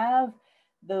you have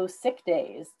those sick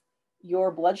days,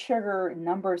 your blood sugar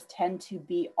numbers tend to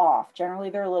be off. Generally,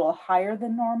 they're a little higher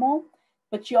than normal,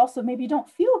 but you also maybe don't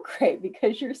feel great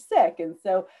because you're sick. And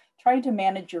so trying to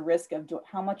manage your risk of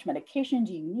how much medication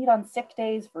do you need on sick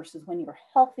days versus when you're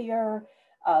healthier.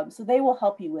 So they will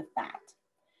help you with that.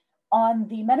 On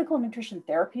the medical nutrition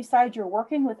therapy side, you're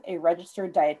working with a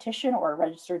registered dietitian or a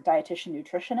registered dietitian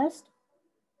nutritionist,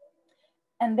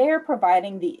 and they're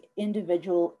providing the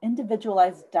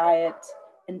individualized diet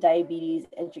and diabetes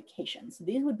education. So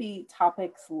these would be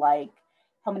topics like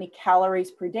how many calories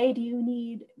per day do you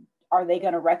need? Are they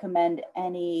going to recommend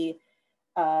any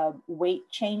weight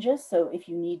changes? So if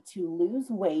you need to lose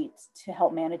weight to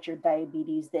help manage your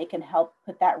diabetes, they can help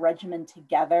put that regimen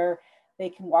together. They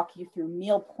can walk you through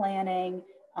meal planning,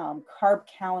 carb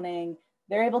counting.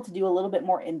 They're able to do a little bit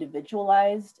more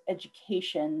individualized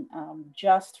education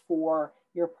just for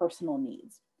your personal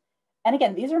needs. And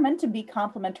again, these are meant to be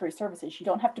complementary services. You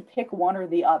don't have to pick one or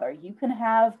the other. You can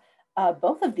have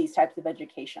both of these types of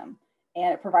education,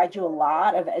 and it provides you a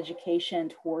lot of education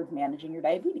towards managing your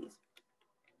diabetes.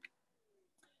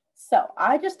 So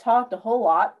I just talked a whole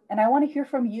lot, and I want to hear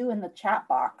from you in the chat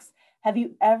box. Have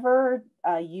you ever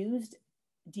used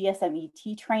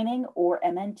DSMET training or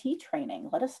MNT training?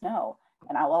 Let us know.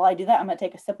 And while I do that, I'm going to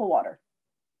take a sip of water.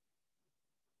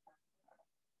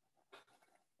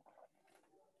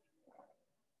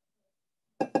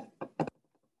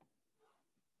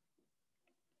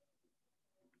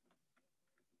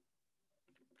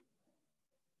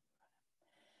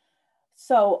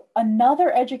 So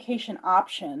another education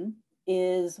option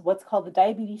is what's called the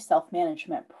Diabetes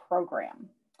Self-Management Program.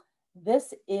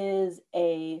 This is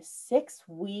a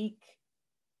 6-week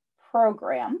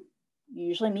program. You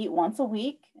usually meet once a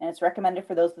week, and it's recommended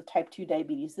for those with type 2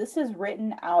 diabetes. This is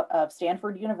written out of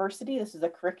Stanford University. This is a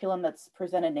curriculum that's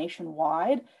presented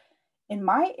nationwide. In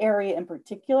my area in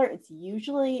particular, it's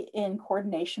usually in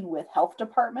coordination with health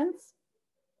departments.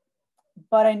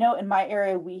 But I know in my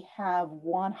area, we have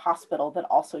one hospital that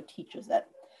also teaches it.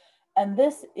 And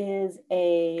this is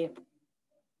a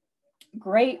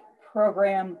great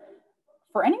program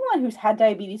for anyone who's had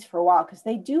diabetes for a while, because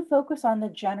they do focus on the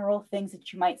general things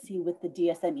that you might see with the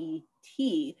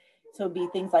DSMET. So it'd be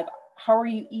things like, how are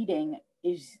you eating?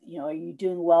 Are you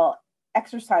doing well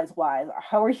exercise-wise?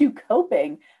 How are you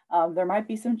coping? There might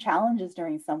be some challenges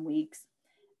during some weeks.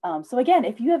 So again,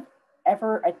 if you have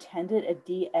ever attended a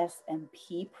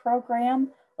DSMP program,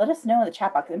 let us know in the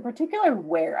chat box. In particular,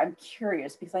 where. I'm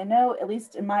curious, because I know, at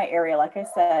least in my area, like I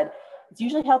said, it's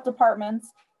usually health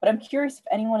departments, but I'm curious if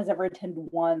anyone has ever attended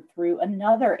one through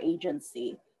another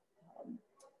agency,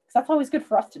 because that's always good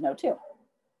for us to know too.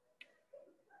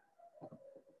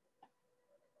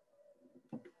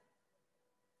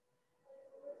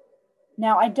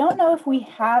 Now, I don't know if we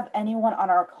have anyone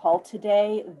on our call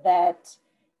today that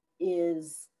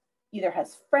either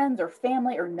has friends or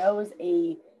family or knows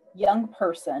a young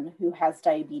person who has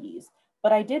diabetes.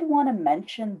 But I did want to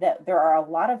mention that there are a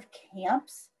lot of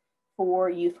camps for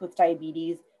youth with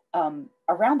diabetes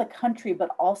around the country, but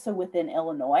also within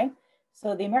Illinois.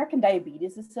 So the American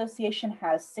Diabetes Association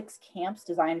has 6 camps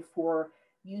designed for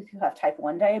youth who have type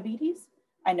 1 diabetes.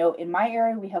 I know in my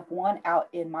area, we have one out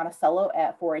in Monticello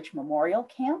at 4-H Memorial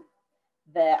Camp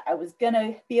that I was going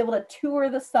to be able to tour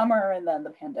this summer, and then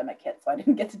the pandemic hit, so I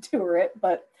didn't get to tour it.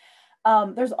 But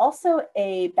there's also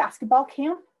a basketball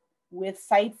camp with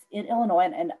sites in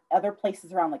Illinois and other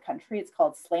places around the country. It's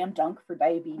called Slam Dunk for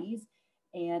Diabetes,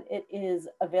 and it is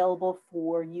available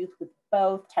for youth with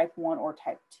both type 1 or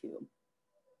type 2.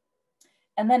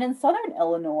 And then in Southern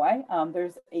Illinois,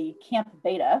 there's a Camp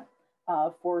Beta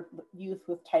for youth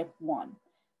with type 1.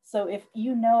 So if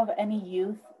you know of any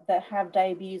youth that have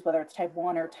diabetes, whether it's type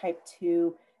 1 or type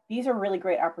 2, these are really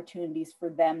great opportunities for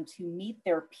them to meet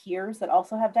their peers that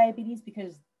also have diabetes,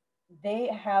 because they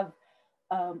have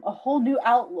a whole new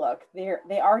outlook.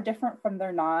 They are different from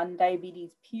their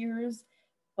non-diabetes peers,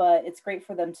 but it's great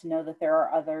for them to know that there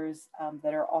are others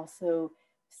that are also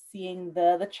seeing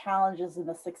the challenges and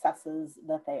the successes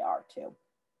that they are too.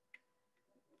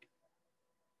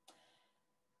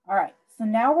 All right, so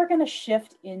now we're going to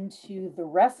shift into the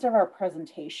rest of our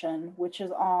presentation, which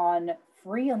is on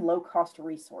free and low-cost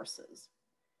resources.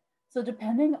 So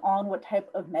depending on what type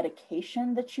of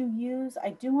medication that you use, I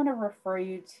do want to refer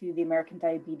you to the American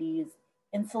Diabetes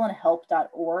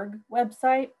insulinhelp.org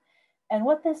website. And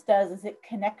what this does is it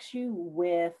connects you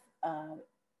with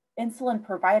insulin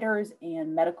providers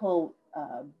and medical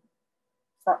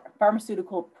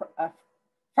pharmaceutical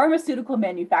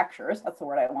manufacturers. That's the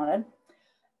word I wanted.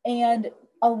 And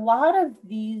a lot of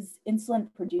these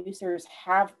insulin producers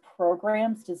have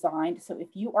programs designed, so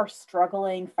if you are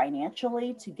struggling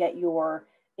financially to get your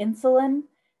insulin,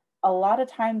 a lot of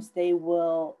times they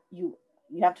will, you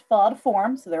have to fill out a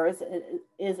form, so there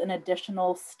is an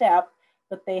additional step,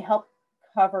 but they help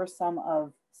cover some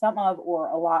of or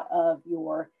a lot of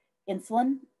your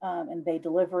insulin, and they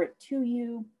deliver it to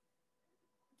you.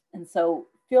 And so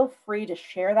feel free to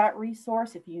share that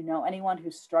resource if you know anyone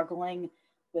who's struggling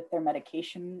with their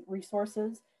medication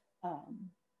resources,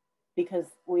 because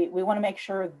we want to make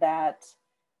sure that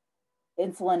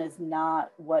insulin is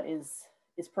not what is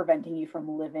preventing you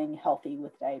from living healthy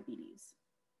with diabetes.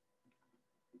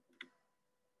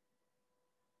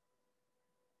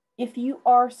 If you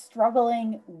are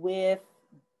struggling with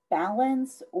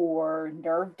balance or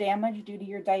nerve damage due to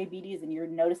your diabetes and you're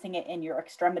noticing it in your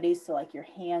extremities, so like your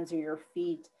hands or your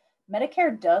feet,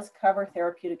 Medicare does cover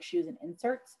therapeutic shoes and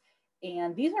inserts.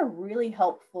 And these are really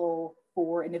helpful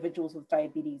for individuals with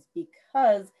diabetes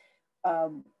because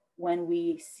when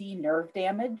we see nerve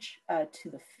damage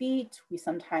to the feet, we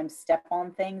sometimes step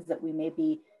on things that we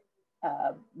maybe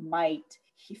might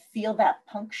feel that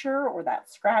puncture or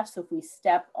that scratch. So if we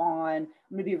step on, I'm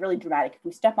going to be really dramatic, if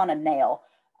we step on a nail,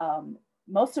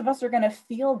 most of us are going to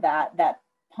feel that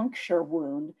puncture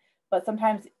wound, but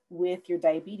sometimes with your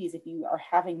diabetes, if you are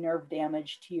having nerve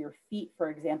damage to your feet, for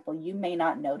example, you may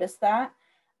not notice that.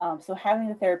 So having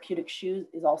the therapeutic shoes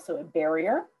is also a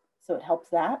barrier, so it helps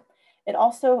that. It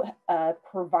also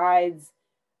provides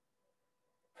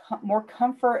more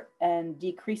comfort and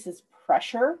decreases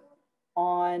pressure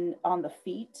on the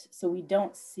feet, so we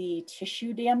don't see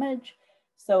tissue damage.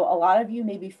 So a lot of you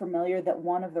may be familiar that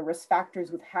one of the risk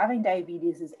factors with having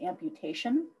diabetes is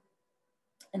amputation.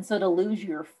 And so to lose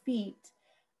your feet,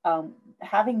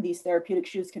 having these therapeutic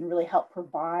shoes can really help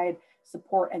provide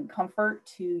support and comfort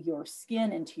to your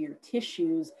skin and to your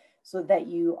tissues so that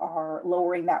you are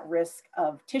lowering that risk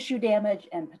of tissue damage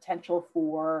and potential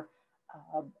for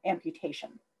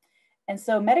amputation. And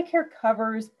so Medicare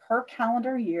covers per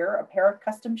calendar year a pair of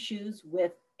custom shoes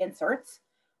with inserts,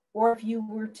 or if you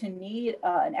were to need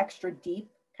an extra deep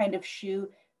kind of shoe,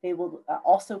 they will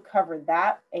also cover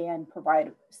that and provide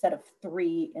a set of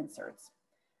 3 inserts.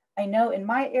 I know in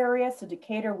my area, so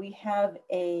Decatur, we have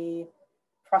a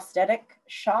prosthetic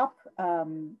shop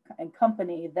and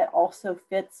company that also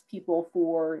fits people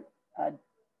for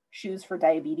shoes for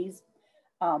diabetes.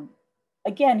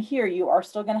 Again, here you are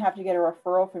still going to have to get a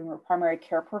referral from your primary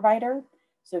care provider.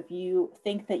 So if you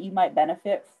think that you might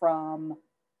benefit from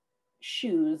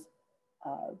shoes,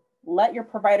 let your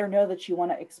provider know that you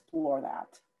want to explore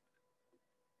that.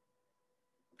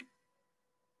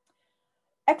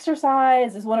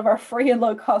 Exercise is one of our free and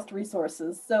low-cost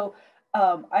resources. So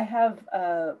I have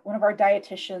one of our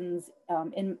dietitians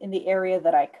in the area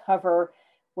that I cover.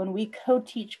 When we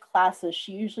co-teach classes,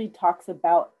 she usually talks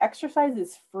about exercise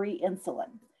is free insulin.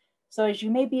 So as you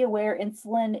may be aware,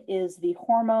 insulin is the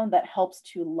hormone that helps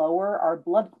to lower our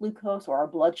blood glucose or our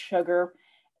blood sugar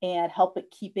and help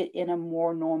it keep it in a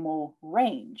more normal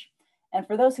range. And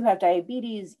for those who have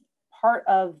diabetes, part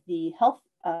of the health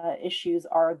issues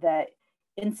are that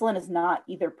insulin is not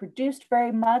either produced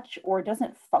very much or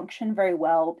doesn't function very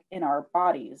well in our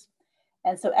bodies.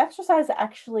 And so exercise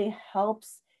actually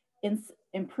helps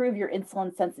improve your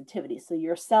insulin sensitivity. So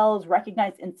your cells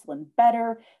recognize insulin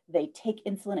better. They take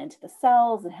insulin into the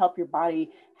cells and help your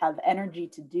body have energy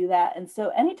to do that. And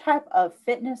so any type of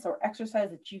fitness or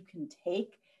exercise that you can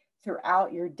take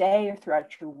throughout your day or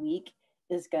throughout your week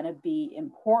is going to be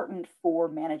important for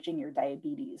managing your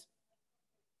diabetes.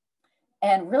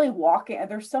 And really walking,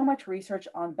 there's so much research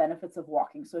on benefits of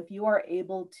walking. So if you are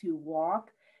able to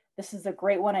walk, this is a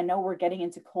great one. I know we're getting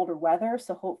into colder weather,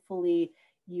 so hopefully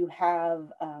You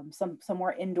have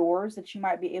somewhere indoors that you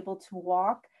might be able to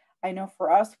walk. I know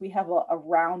for us, we have a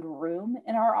round room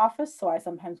in our office, so I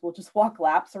sometimes will just walk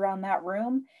laps around that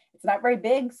room. It's not very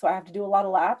big, so I have to do a lot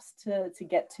of laps to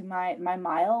get to my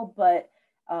mile, but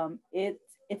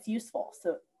it's useful.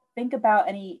 So think about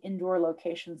any indoor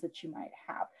locations that you might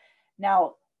have.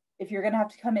 Now, if you're going to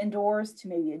have to come indoors to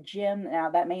maybe a gym, now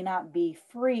that may not be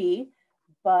free,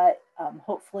 but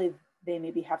hopefully they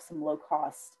maybe have some low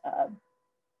cost,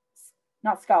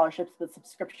 not scholarships, but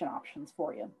subscription options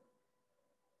for you.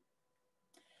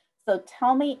 So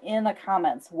tell me in the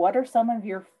comments, what are some of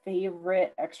your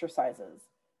favorite exercises?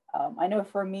 I know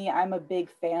for me, I'm a big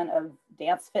fan of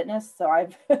dance fitness. So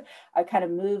I kind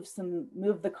of moved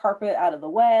the carpet out of the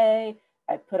way.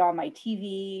 I put on my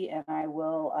TV and I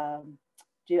will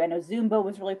I know Zumba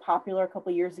was really popular a couple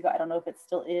of years ago. I don't know if it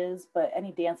still is, but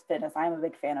any dance fitness, I'm a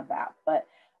big fan of that. But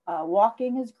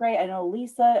walking is great. I know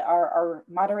Lisa, our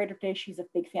moderator today, she's a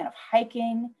big fan of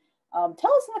hiking. Tell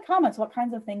us in the comments what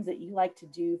kinds of things that you like to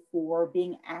do for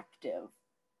being active.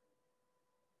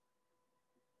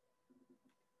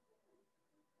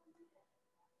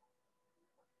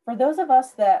 For those of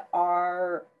us that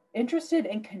are interested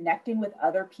in connecting with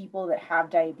other people that have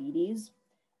diabetes,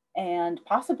 and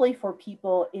possibly for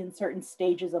people in certain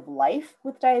stages of life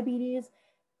with diabetes,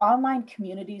 online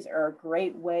communities are a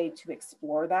great way to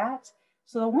explore that.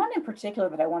 So the one in particular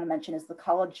that I want to mention is the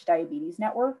College Diabetes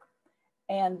Network.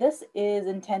 And this is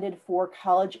intended for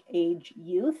college age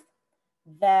youth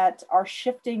that are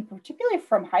shifting, particularly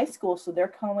from high school. So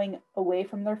they're going away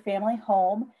from their family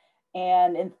home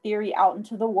and in theory out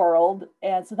into the world.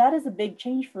 And so that is a big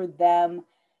change for them.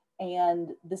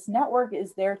 And this network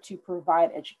is there to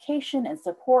provide education and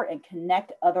support and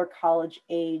connect other college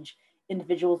age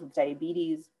individuals with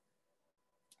diabetes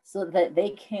so that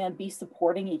they can be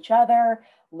supporting each other,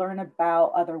 learn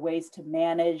about other ways to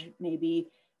manage. Maybe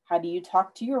how do you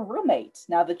talk to your roommate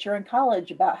now that you're in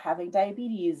college about having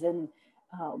diabetes, and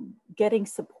getting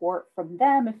support from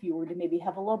them if you were to maybe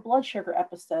have a low blood sugar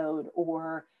episode,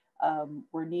 or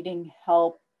we're needing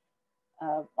help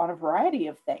on a variety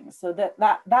of things. So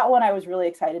that one, I was really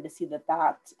excited to see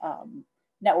that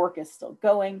network is still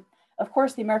going. Of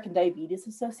course, the American Diabetes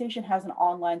Association has an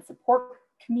online support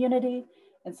community.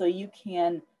 And so you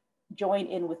can join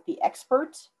in with the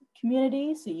expert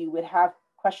community. So you would have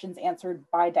questions answered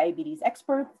by diabetes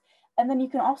experts. And then you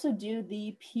can also do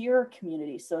the peer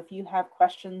community. So if you have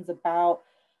questions about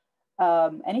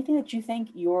anything that you think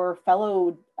your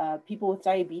fellow people with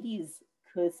diabetes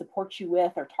could support you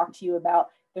with or talk to you about,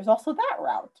 there's also that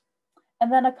route.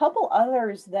 And then a couple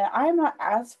others that I'm not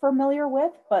as familiar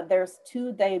with, but there's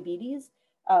Two Diabetes,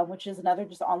 which is another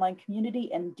just online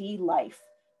community, and D Life,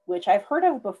 which I've heard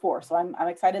of before. So I'm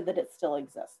excited that it still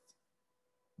exists.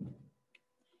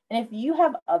 And if you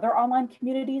have other online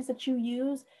communities that you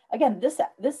use, again,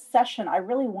 this session, I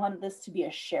really want this to be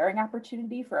a sharing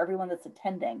opportunity for everyone that's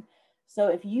attending. So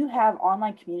if you have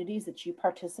online communities that you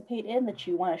participate in that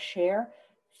you want to share,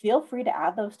 feel free to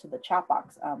add those to the chat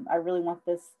box. I really want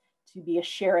this to be a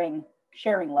sharing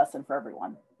lesson for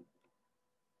everyone.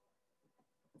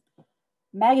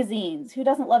 Magazines, who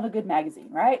doesn't love a good magazine,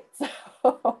 right?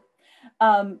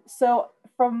 So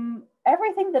from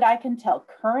everything that I can tell,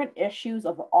 current issues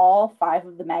of all 5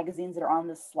 of the magazines that are on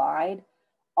this slide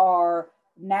are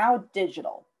now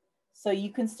digital. So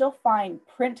you can still find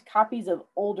print copies of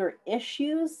older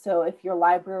issues. So if your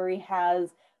library has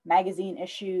magazine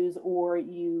issues, or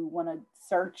you want to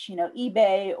search,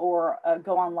 eBay, or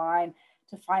go online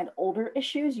to find older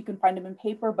issues, you can find them in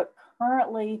paper. But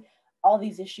currently, all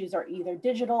these issues are either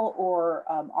digital or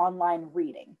online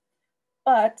reading.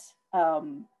 But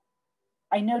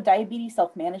I know Diabetes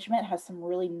Self-Management has some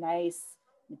really nice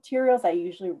materials. I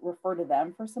usually refer to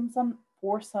them for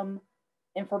some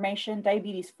information.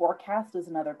 Diabetes Forecast is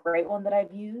another great one that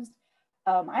I've used.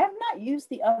 I have not used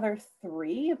the other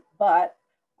 3, but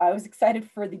I was excited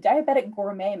for the Diabetic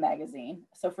Gourmet magazine.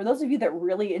 So for those of you that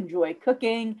really enjoy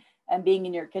cooking and being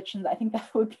in your kitchens, I think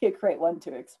that would be a great one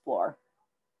to explore.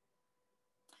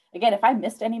 Again, if I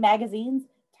missed any magazines,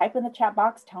 type in the chat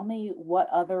box, tell me what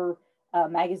other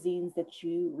magazines that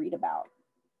you read about.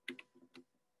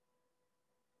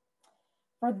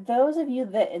 For those of you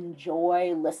that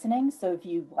enjoy listening, so if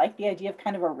you like the idea of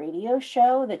kind of a radio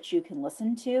show that you can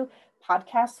listen to,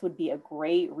 podcasts would be a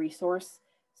great resource.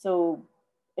 So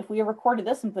if we recorded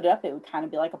this and put it up, it would kind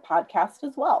of be like a podcast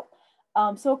as well.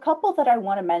 So a couple that I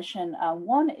want to mention,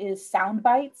 one is Sound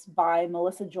Bites by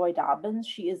Melissa Joy Dobbins.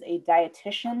 She is a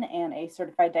dietitian and a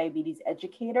certified diabetes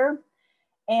educator.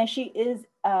 And she is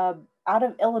out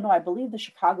of Illinois, I believe the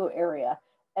Chicago area.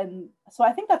 And so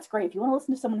I think that's great. If you want to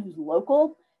listen to someone who's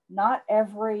local, not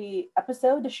every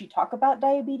episode does she talk about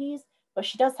diabetes, but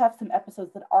she does have some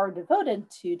episodes that are devoted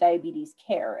to diabetes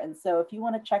care. And so if you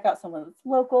want to check out someone that's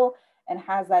local and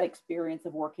has that experience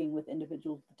of working with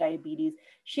individuals with diabetes,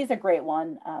 she's a great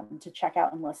one to check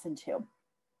out and listen to.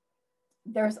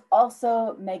 There's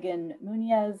also Megan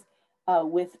Munoz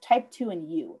with Type 2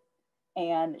 and You.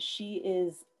 And she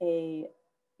is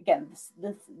again,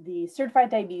 the certified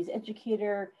diabetes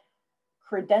educator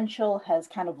credential has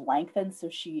kind of lengthened. So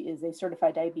she is a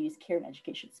certified diabetes care and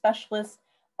education specialist,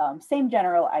 same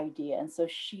general idea. And so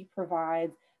she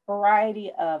provides a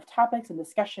variety of topics and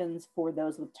discussions for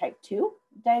those with type 2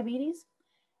 diabetes.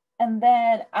 And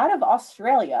then out of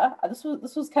Australia, this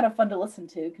was kind of fun to listen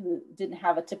to because it didn't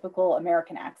have a typical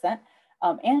American accent.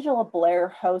 Angela Blair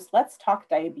hosts Let's Talk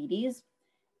Diabetes.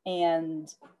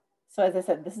 And so, as I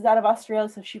said, this is out of Australia.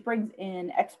 So she brings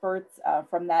in experts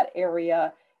from that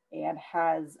area and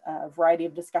has a variety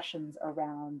of discussions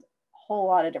around a whole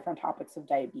lot of different topics of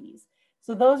diabetes.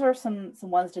 So those are some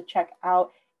ones to check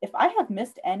out. If I have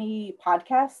missed any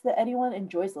podcasts that anyone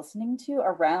enjoys listening to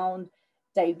around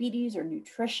diabetes or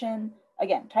nutrition,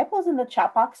 again, type those in the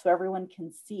chat box so everyone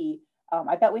can see.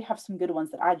 I bet we have some good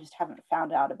ones that I just haven't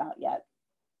found out about yet.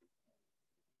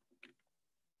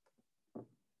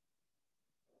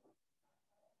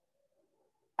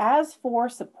 As for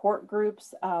support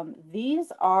groups, I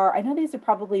know these have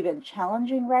probably been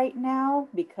challenging right now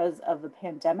because of the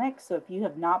pandemic. So if you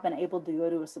have not been able to go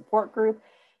to a support group,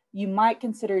 you might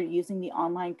consider using the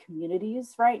online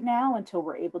communities right now until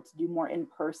we're able to do more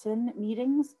in-person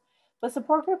meetings. But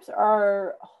support groups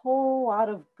are a whole lot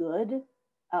of good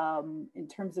in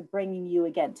terms of bringing you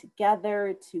again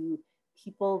together to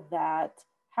people that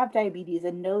have diabetes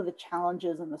and know the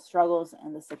challenges and the struggles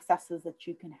and the successes that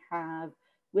you can have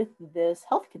with this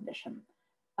health condition.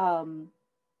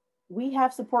 We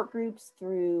have support groups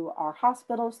through our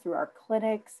hospitals, through our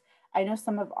clinics. I know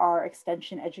some of our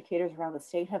extension educators around the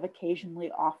state have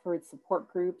occasionally offered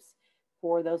support groups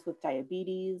for those with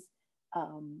diabetes.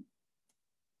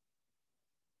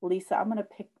 Lisa, I'm going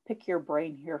to pick your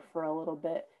brain here for a little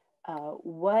bit.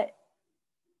 What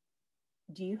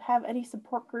do you have any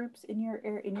support groups in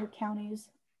your counties?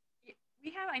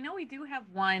 I know we do have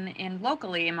one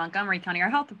locally in Montgomery County, our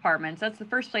health departments. That's the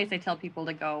first place I tell people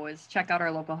to go is check out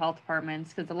our local health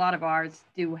departments because a lot of ours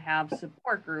do have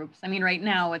support groups. I mean, right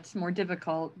now it's more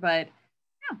difficult, but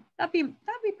yeah, that'd be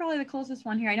probably the closest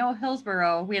one here. I know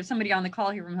Hillsborough, we have somebody on the call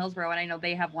here from Hillsborough, and I know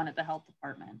they have one at the health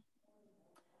department.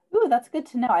 Ooh, that's good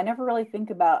to know. I never really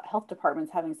think about health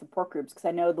departments having support groups because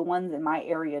I know the ones in my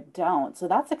area don't. So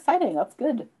that's exciting. That's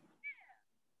good.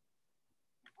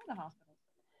 The hospital.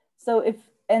 So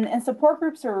and support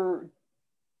groups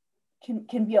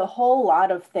can be a whole lot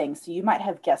of things. So you might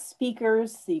have guest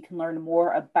speakers so you can learn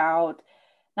more about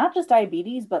not just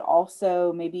diabetes, but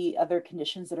also maybe other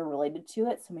conditions that are related to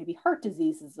it. So maybe heart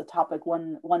disease is the topic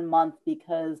one month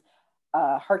because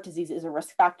heart disease is a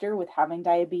risk factor with having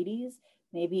diabetes.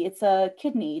 Maybe it's a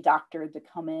kidney doctor to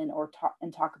come in or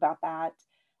talk about that.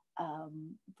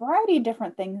 Variety of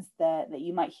different things that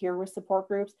you might hear with support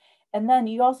groups. And then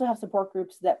you also have support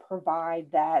groups that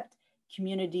provide that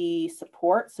community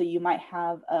support. So you might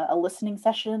have a listening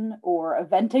session or a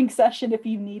venting session if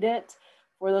you need it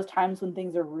for those times when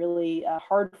things are really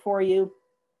hard for you.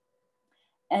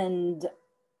 And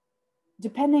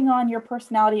depending on your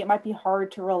personality, it might be hard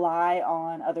to rely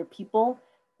on other people,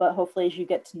 but hopefully as you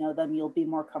get to know them, you'll be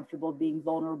more comfortable being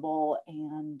vulnerable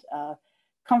and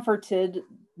comforted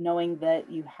knowing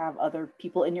that you have other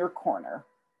people in your corner.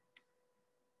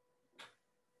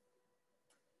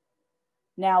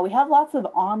 Now we have lots of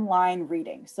online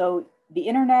reading. So the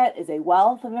internet is a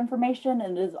wealth of information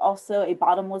and it is also a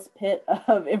bottomless pit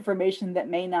of information that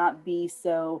may not be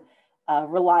so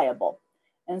reliable.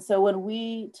 And so when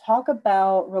we talk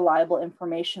about reliable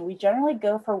information, we generally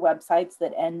go for websites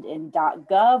that end in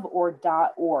 .gov or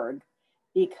 .org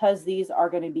because these are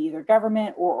going to be either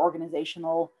government or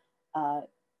organizational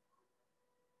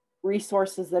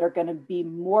resources that are going to be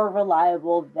more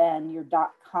reliable than your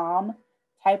 .com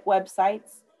type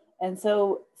websites. And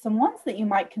so some ones that you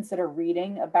might consider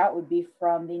reading about would be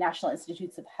from the National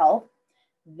Institutes of Health.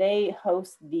 They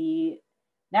host the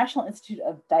National Institute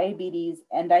of Diabetes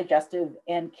and Digestive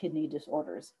and Kidney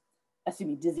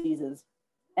Diseases.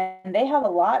 And they have a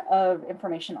lot of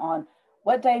information on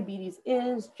what diabetes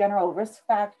is, general risk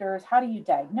factors, how do you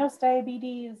diagnose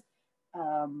diabetes,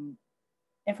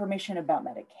 information about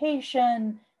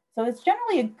medication. So it's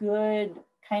generally a good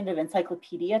kind of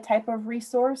encyclopedia type of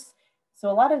resource. So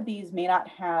a lot of these may not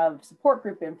have support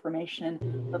group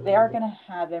information, but they are going to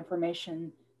have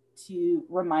information to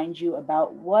remind you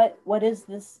about what is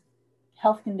this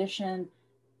health condition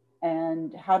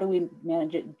and how do we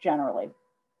manage it generally.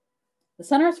 The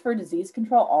Centers for Disease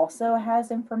Control also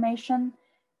has information.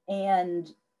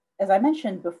 And as I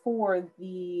mentioned before,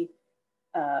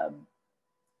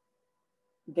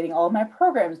 getting all of my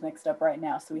programs mixed up right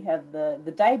now. So we have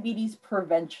the Diabetes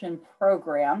Prevention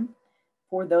Program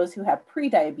for those who have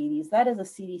prediabetes. That is a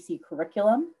CDC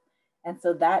curriculum. And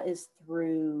so that is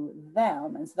through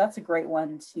them. And so that's a great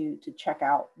one to check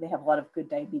out. They have a lot of good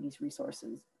diabetes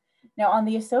resources. Now on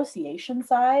the association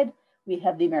side, we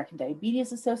have the American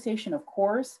Diabetes Association, of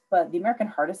course, but the American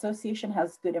Heart Association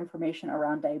has good information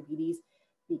around diabetes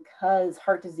because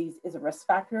heart disease is a risk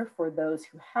factor for those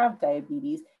who have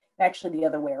diabetes, actually the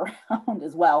other way around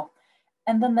as well.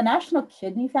 And then the National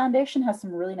Kidney Foundation has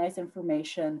some really nice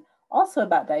information also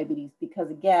about diabetes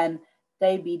because, again,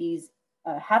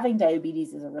 having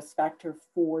diabetes is a risk factor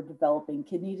for developing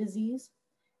kidney disease.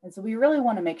 And so we really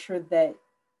want to make sure that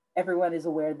everyone is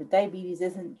aware that diabetes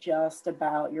isn't just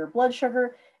about your blood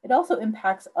sugar. It also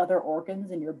impacts other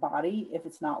organs in your body if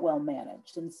it's not well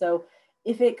managed. And so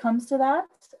if it comes to that,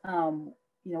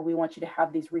 we want you to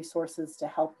have these resources to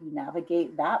help you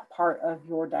navigate that part of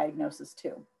your diagnosis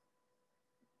too.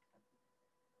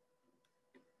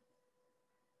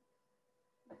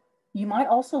 You might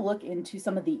also look into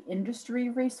some of the industry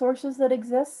resources that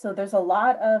exist. So there's a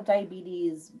lot of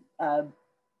diabetes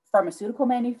pharmaceutical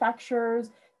manufacturers.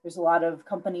 There's a lot of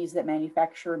companies that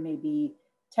manufacture maybe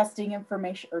testing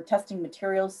information or testing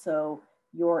materials. So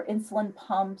your insulin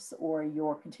pumps or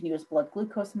your continuous blood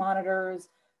glucose monitors,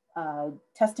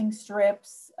 testing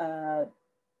strips,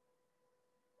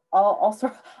 all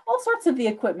sorts of the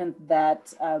equipment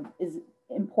that is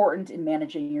important in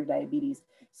managing your diabetes.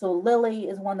 So Lilly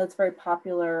is one that's very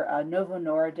popular. Novo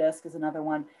Nordisk is another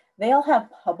one. They all have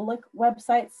public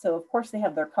websites. So of course they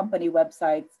have their company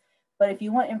websites, but if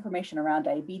you want information around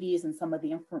diabetes and some of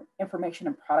the information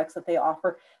and products that they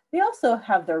offer, they also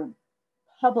have their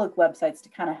public websites to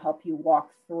kind of help you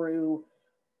walk through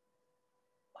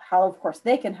how, of course,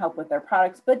 they can help with their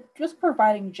products, but just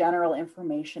providing general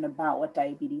information about what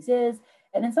diabetes is.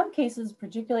 And in some cases,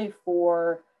 particularly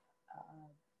for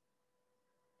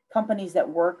companies that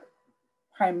work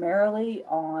primarily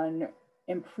on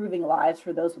improving lives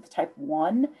for those with type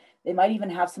 1, they might even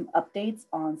have some updates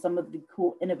on some of the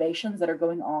cool innovations that are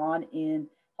going on in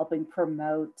helping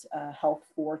promote health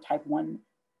for type 1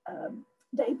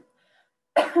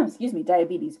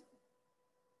 diabetes.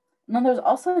 And then there's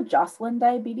also Jocelyn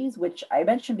Diabetes, which I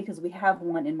mentioned because we have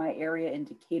one in my area in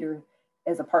Decatur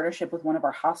as a partnership with one of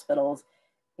our hospitals.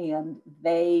 And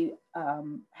they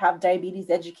have diabetes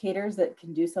educators that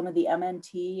can do some of the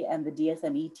MNT and the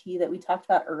DSMET that we talked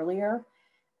about earlier.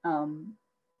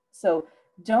 So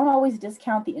don't always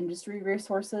discount the industry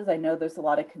resources. I know there's a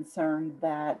lot of concern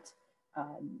that,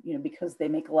 because they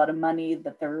make a lot of money,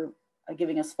 that they're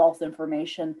giving us false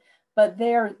information, but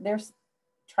they're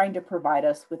trying to provide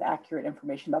us with accurate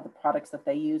information about the products that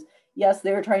they use. Yes,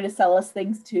 they're trying to sell us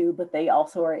things too, but they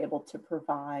also are able to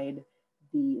provide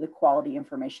the quality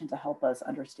information to help us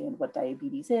understand what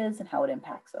diabetes is and how it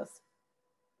impacts us.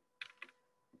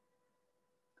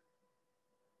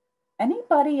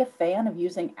 Anybody a fan of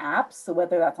using apps? So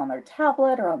whether that's on their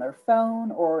tablet or on their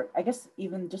phone, or I guess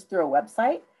even just through a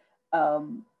website,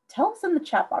 tell us in the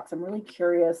chat box. I'm really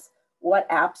curious what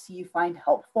apps you find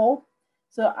helpful.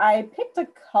 So I picked a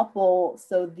couple.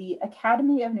 So the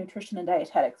Academy of Nutrition and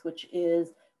Dietetics, which is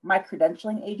my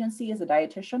credentialing agency as a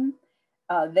dietitian,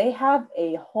 they have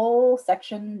a whole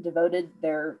section devoted,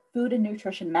 their Food and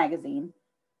Nutrition magazine,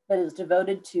 that is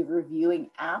devoted to reviewing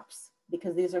apps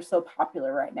because these are so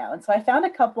popular right now. And so I found a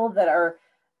couple that are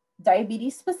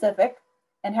diabetes specific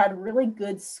and had really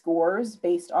good scores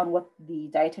based on what the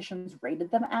dietitians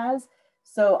rated them as.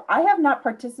 So I have not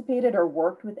participated or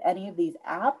worked with any of these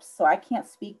apps, so I can't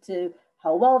speak to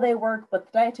how well they work,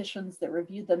 but the dietitians that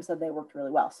reviewed them said they worked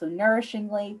really well. So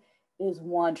Nourishingly is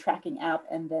one tracking app,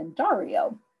 and then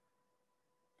Dario.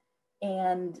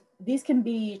 And these can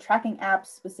be tracking apps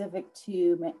specific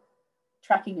to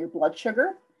tracking your blood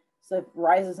sugar. So it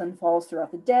rises and falls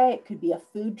throughout the day. It could be a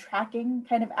food tracking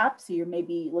kind of app. So you're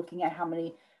maybe looking at how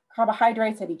many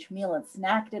carbohydrates at each meal and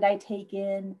snack did I take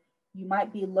in. You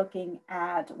might be looking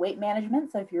at weight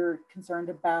management. So if you're concerned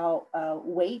about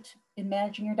weight in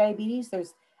managing your diabetes,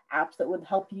 there's apps that would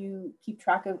help you keep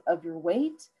track of your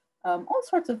weight. All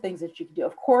sorts of things that you can do.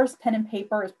 Of course, pen and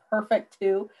paper is perfect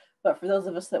too. But for those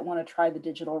of us that want to try the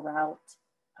digital route,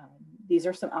 these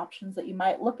are some options that you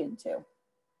might look into.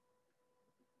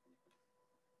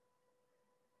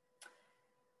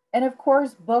 And of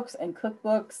course, books and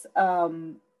cookbooks.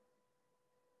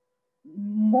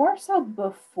 more so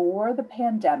before the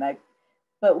pandemic,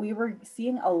 but we were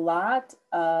seeing a lot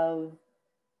of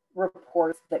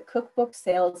reports that cookbook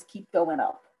sales keep going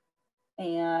up.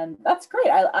 And that's great.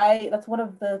 I that's one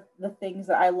of the things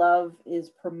that I love is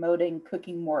promoting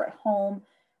cooking more at home.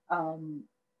 Um,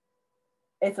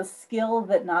 it's a skill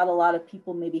that not a lot of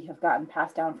people maybe have gotten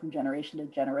passed down from generation to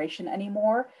generation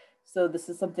anymore. So this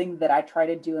is something that I try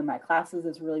to do in my classes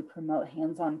is really promote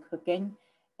hands-on cooking.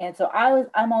 And so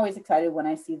I'm always excited when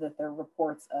I see that there are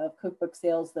reports of cookbook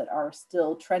sales that are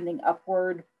still trending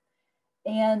upward.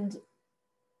 And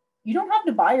you don't have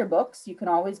to buy your books. You can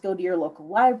always go to your local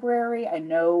library. I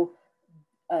know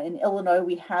in Illinois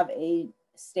we have a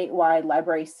statewide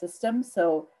library system.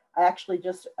 So I actually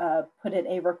just put in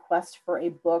a request for a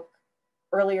book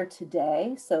earlier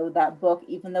today. So that book,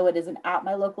 even though it isn't at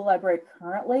my local library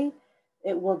currently,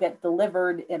 it will get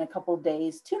delivered in a couple of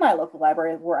days to my local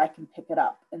library where I can pick it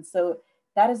up. And so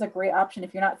that is a great option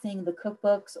if you're not seeing the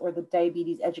cookbooks or the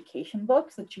diabetes education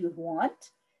books that you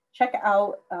want. Check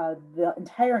out the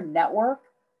entire network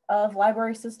of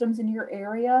library systems in your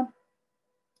area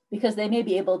because they may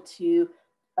be able to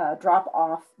drop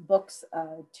off books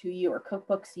to you or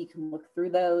cookbooks so you can look through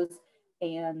those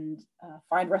and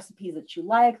find recipes that you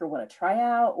like or want to try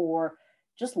out or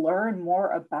just learn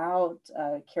more about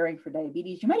caring for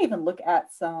diabetes. You might even look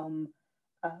at some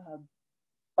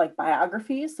like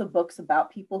biographies, so books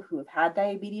about people who have had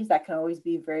diabetes. That can always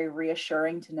be very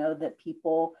reassuring to know that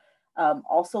people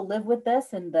also live with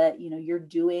this and that you're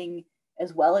doing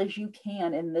as well as you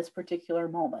can in this particular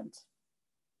moment.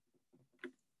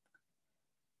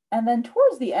 And then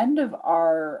towards the end of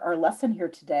our lesson here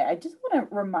today, I just want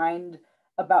to remind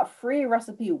about free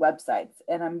recipe websites.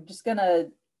 And I'm just going to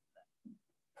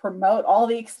promote all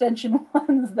the extension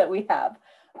ones that we have.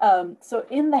 So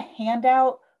in the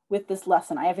handout with this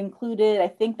lesson, I have included, I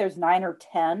think there's 9 or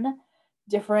 10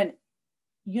 different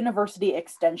university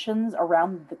extensions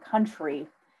around the country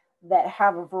that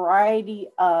have a variety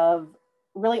of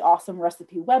really awesome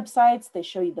recipe websites. They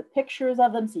show you the pictures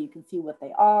of them so you can see what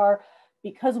they are.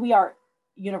 Because we are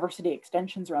university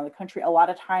extensions around the country, a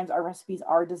lot of times our recipes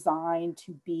are designed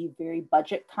to be very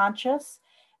budget conscious.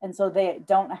 And so they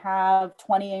don't have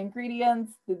 20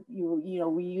 ingredients.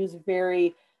 We use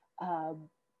very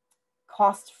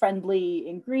cost-friendly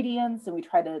ingredients, and we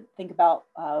try to think about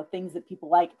things that people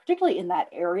like, particularly in that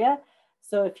area.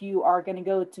 So if you are going to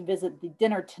go to visit the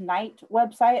Dinner Tonight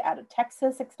website at a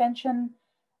Texas extension,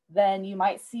 then you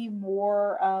might see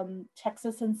more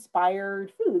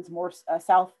Texas-inspired foods, more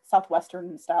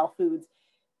Southwestern style foods.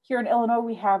 Here in Illinois,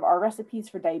 we have our Recipes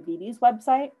for Diabetes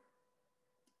website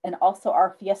and also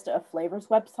our Fiesta of Flavors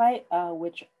website,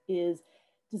 which is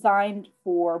designed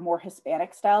for more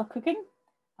Hispanic style cooking.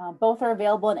 Both are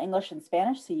available in English and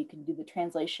Spanish, so you can do the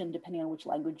translation depending on which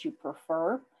language you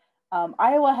prefer.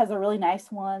 Iowa has a really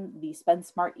nice one, the Spend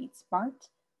Smart, Eat Smart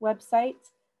website.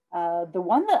 The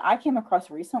one that I came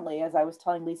across recently, as I was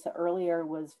telling Lisa earlier,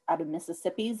 was out of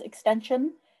Mississippi's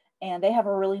extension, and they have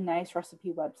a really nice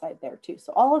recipe website there too.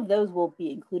 So all of those will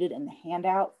be included in the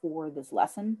handout for this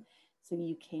lesson, so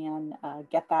you can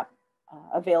get that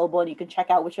available and you can check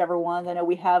out whichever one. I know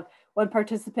we have one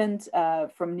participant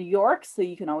from New York, so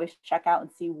you can always check out and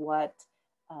see what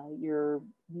your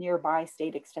nearby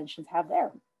state extensions have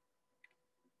there.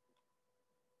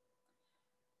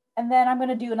 And then I'm going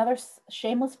to do another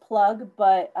shameless plug,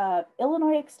 but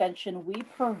Illinois Extension, we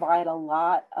provide a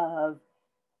lot of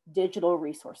digital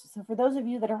resources. So for those of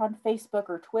you that are on Facebook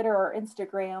or Twitter or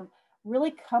Instagram,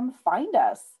 really come find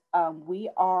us. We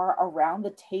are around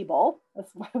the table.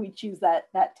 That's why we choose that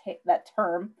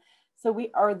term. So we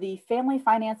are the Family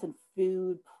Finance and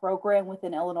Food program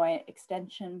within Illinois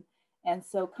Extension. And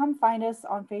so come find us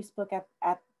on Facebook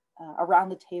at Around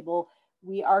the Table.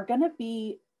 We are going to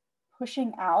be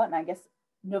pushing out, and I guess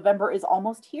November is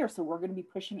almost here, so we're going to be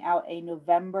pushing out a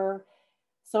November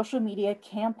social media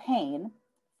campaign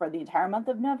for the entire month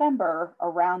of November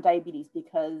around diabetes,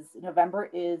 because November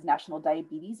is National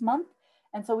Diabetes Month.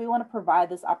 And so we want to provide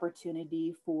this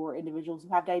opportunity for individuals who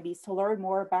have diabetes to learn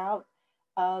more about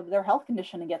their health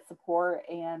condition and get support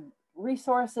and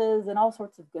resources and all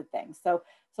sorts of good things. So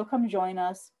come join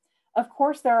us. Of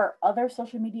course, there are other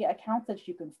social media accounts that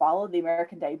you can follow. The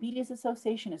American Diabetes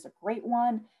Association is a great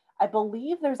one. I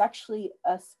believe there's actually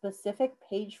a specific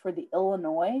page for the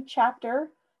Illinois chapter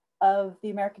of the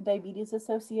American Diabetes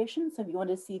Association. So if you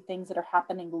want to see things that are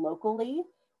happening locally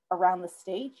around the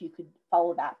state, you could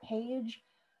follow that page.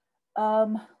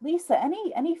 Lisa,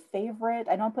 any favorite,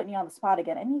 I know I'm putting you on the spot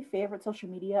again, any favorite social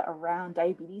media around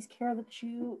diabetes care that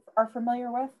you are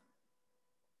familiar with?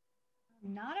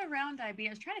 Not around diabetes.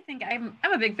 I was trying to think.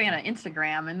 I'm a big fan of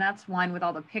Instagram, and that's one with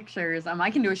all the pictures.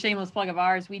 I can do a shameless plug of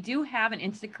ours. We do have an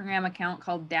Instagram account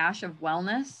called Dash of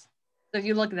Wellness. So if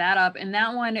you look that up, and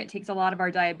that one, it takes a lot of our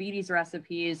diabetes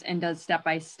recipes and does step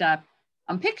by step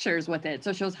pictures with it.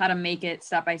 So it shows how to make it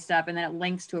step by step, and then it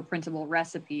links to a printable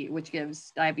recipe, which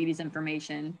gives diabetes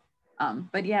information.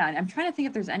 But yeah, I'm trying to think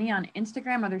if there's any on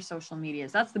Instagram or other social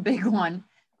medias. That's the big one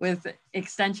with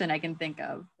extension I can think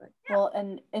of. But yeah.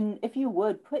 Well, and if you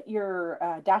would put your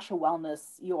Dash of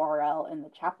Wellness URL in the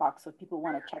chat box, so if people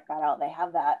want to check that out, they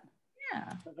have that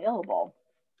available.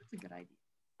 That's a good idea.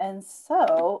 And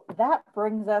so that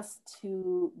brings us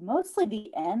to mostly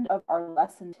the end of our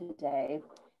lesson today.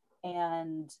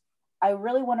 And I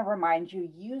really want to remind you,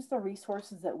 use the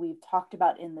resources that we've talked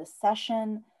about in this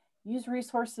session. Use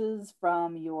resources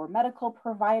from your medical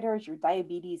providers, your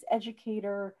diabetes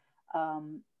educator,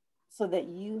 so that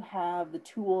you have the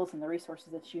tools and the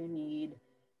resources that you need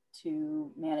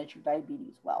to manage your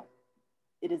diabetes well.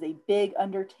 It is a big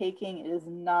undertaking. It is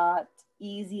not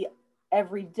easy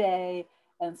every day.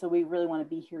 And so we really want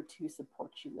to be here to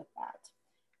support you with that.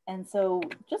 And so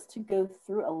just to go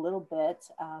through a little bit,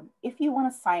 if you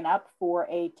want to sign up for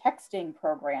a texting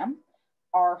program,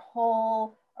 our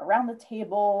whole Around the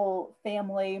Table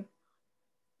family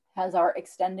has our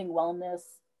Extending Wellness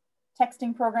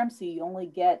texting program. So you only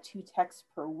get 2 texts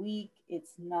per week.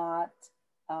 It's not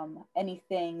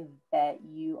anything that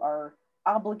you are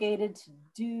obligated to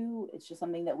do. It's just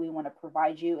something that we want to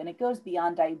provide you. And it goes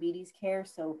beyond diabetes care.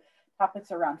 So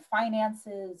topics around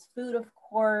finances, food, of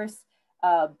course,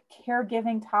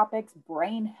 caregiving topics,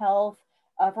 brain health,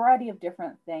 a variety of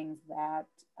different things that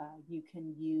you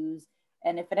can use.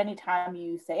 And if at any time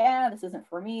you say, this isn't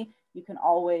for me, you can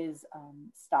always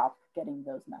stop getting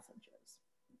those messages.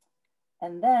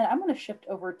 And then I'm going to shift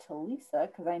over to Lisa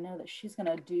because I know that she's going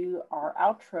to do our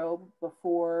outro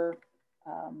before,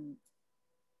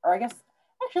 or I guess,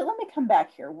 actually, let me come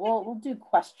back here. We'll do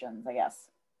questions, I guess.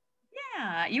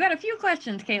 Yeah, you had a few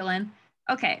questions, Caitlin.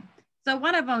 Okay, so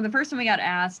one of them, the first one we got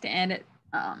asked, and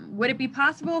would it be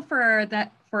possible for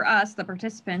us, the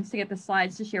participants, to get the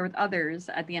slides to share with others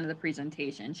at the end of the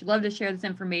presentation? She'd love to share this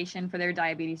information for their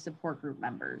diabetes support group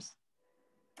members.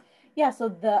 Yeah,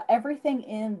 so everything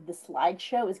in the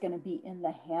slideshow is going to be in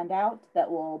the handout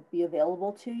that will be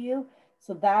available to you.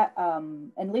 So that,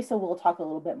 and Lisa will talk a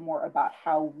little bit more about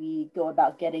how we go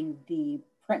about getting the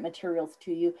print materials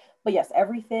to you. But yes,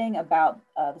 everything about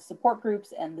the support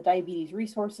groups and the diabetes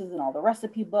resources and all the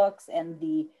recipe books and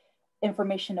the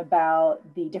information about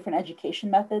the different education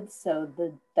methods. So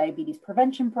the diabetes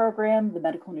prevention program, the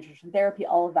medical nutrition therapy,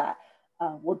 all of that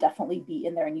will definitely be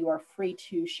in there, and you are free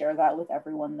to share that with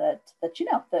everyone that you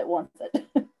know that wants it.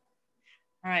 All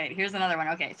right, here's another one.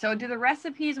 Okay, so do the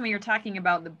recipes, when you're talking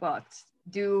about the books,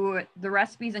 do the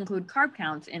recipes include carb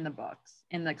counts in the books,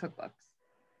 in the cookbooks?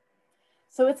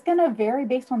 So it's going to vary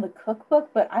based on the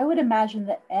cookbook, but I would imagine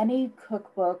that any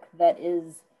cookbook that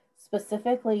is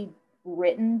specifically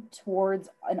written towards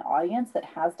an audience that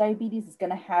has diabetes is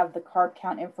going to have the carb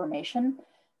count information.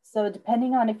 So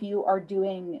depending on if you are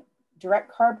doing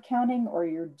direct carb counting or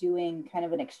you're doing kind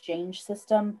of an exchange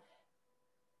system,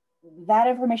 that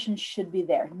information should be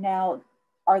there. Now,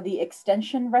 are the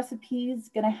extension recipes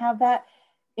going to have that?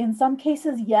 In some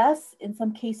cases, yes. In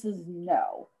some cases,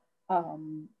 no.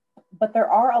 But there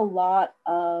are a lot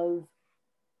of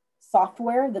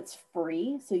software that's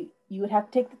free. So you would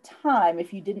have to take the time,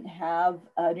 if you didn't have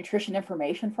nutrition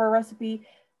information for a recipe,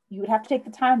 you would have to take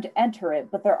the time to enter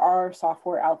it. But there are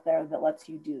software out there that lets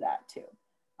you do that too.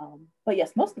 But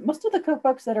yes, most of the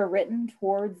cookbooks that are written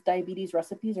towards diabetes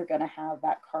recipes are going to have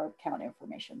that carb count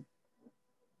information.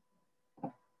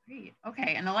 Great.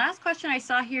 Okay, and the last question I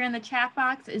saw here in the chat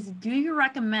box is, do you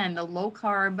recommend a low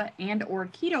carb and or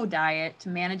keto diet to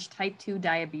manage type 2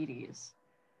 diabetes?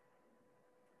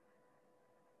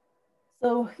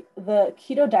 So the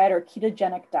keto diet or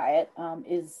ketogenic diet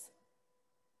is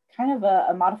kind of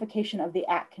a modification of the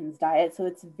Atkins diet. So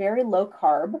it's very low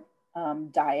carb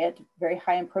diet, very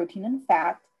high in protein and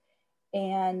fat.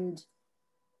 And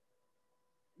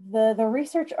the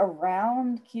research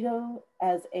around keto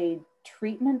as a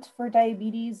treatment for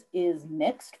diabetes is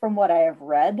mixed from what I have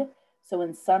read. So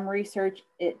in some research,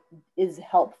 it is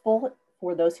helpful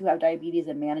for those who have diabetes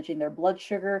in managing their blood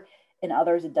sugar. In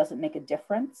others, it doesn't make a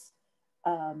difference.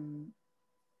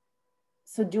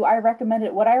 So do I recommend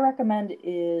it? What I recommend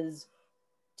is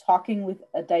talking with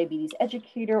a diabetes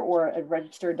educator or a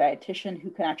registered dietitian who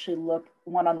can actually look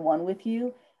one-on-one with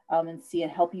you and see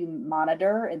and help you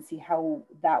monitor and see how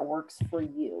that works for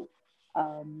you.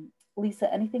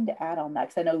 Lisa, anything to add on that?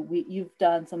 Because I know you've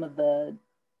done some of the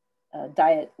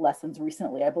diet lessons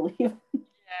recently, I believe.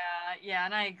 Yeah,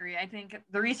 and I agree. I think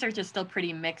the research is still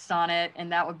pretty mixed on it,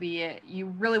 and that would be it. You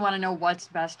really want to know what's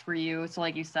best for you. So,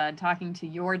 like you said, talking to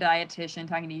your dietitian,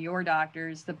 talking to your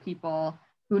doctors, the people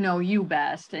who know you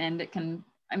best, and it can.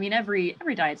 I mean, every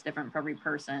diet's different for every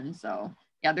person. So,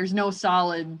 yeah, there's no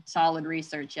solid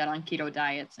research yet on keto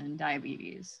diets and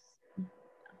diabetes.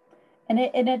 And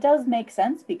it does make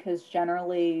sense because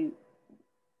generally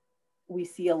we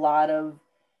see a lot of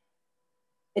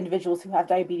individuals who have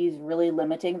diabetes really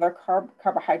limiting their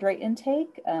carbohydrate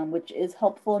intake, which is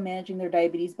helpful in managing their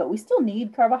diabetes, but we still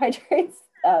need carbohydrates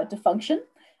to function.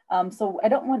 So I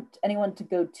don't want anyone to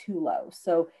go too low.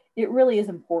 So it really is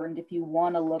important if you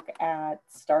want to look at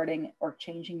starting or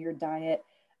changing your diet.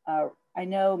 I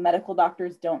know medical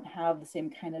doctors don't have the same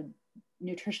kind of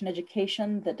nutrition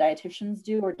education that dietitians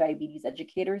do or diabetes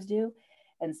educators do.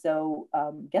 And so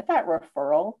get that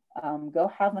referral, go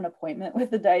have an appointment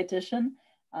with a dietitian,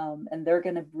 and they're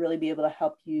going to really be able to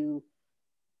help you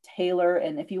tailor.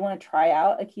 And if you want to try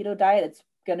out a keto diet, it's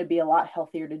going to be a lot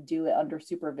healthier to do it under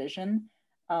supervision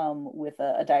with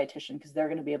a dietitian, because they're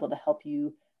going to be able to help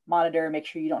you monitor, make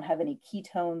sure you don't have any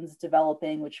ketones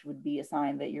developing, which would be a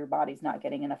sign that your body's not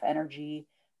getting enough energy.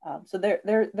 So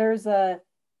there's a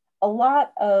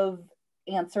lot of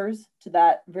answers to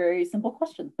that very simple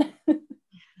question.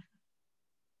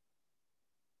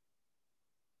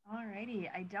 Alrighty,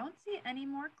 I don't see any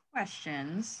more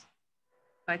questions.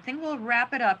 So I think we'll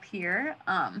wrap it up here.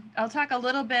 I'll talk a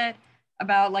little bit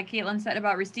about, like Caitlin said,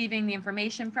 about receiving the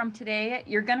information from today.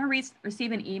 You're going to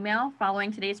receive an email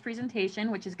following today's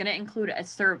presentation, which is going to include a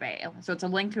survey. So it's a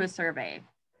link to a survey.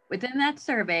 Within that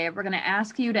survey, we're going to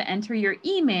ask you to enter your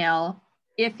email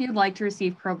if you'd like to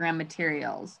receive program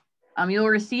materials. You'll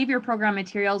receive your program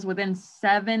materials within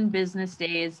 7 business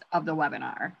days of the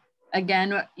webinar.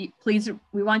 Again, please,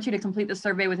 we want you to complete the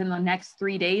survey within the next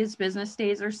 3 days, business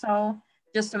days or so,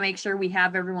 just to make sure we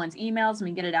have everyone's emails and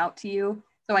we get it out to you.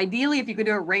 So ideally, if you could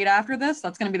do it right after this,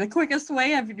 that's going to be the quickest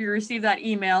way if you receive that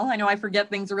email. I know I forget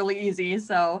things really easy.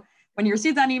 So when you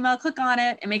receive that email, click on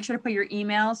it and make sure to put your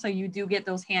email so you do get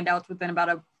those handouts within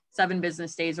about 7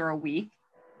 business days or a week.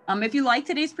 If you like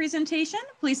today's presentation,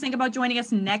 please think about joining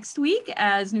us next week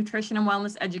as nutrition and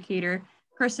wellness educator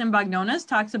Kristen Bagnonas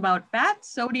talks about fat,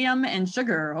 sodium, and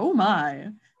sugar. Oh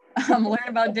my. Learn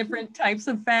about different types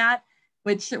of fat,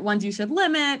 which ones you should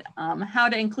limit, how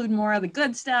to include more of the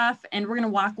good stuff. And we're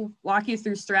going to walk you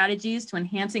through strategies to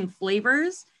enhancing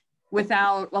flavors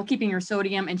while keeping your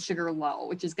sodium and sugar low,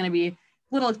 which is going to be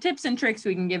little tips and tricks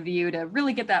we can give to you to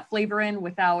really get that flavor in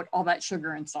without all that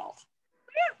sugar and salt.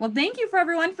 Well, thank you for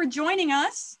everyone for joining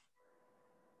us.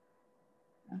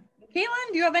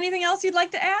 Caitlin, do you have anything else you'd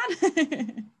like to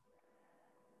add?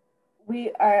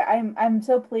 I'm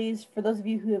so pleased for those of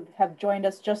you who have joined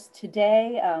us just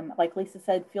today. Like Lisa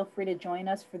said, feel free to join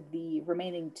us for the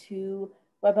remaining 2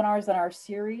 webinars in our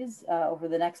series over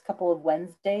the next couple of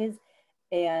Wednesdays.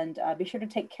 And be sure to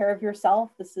take care of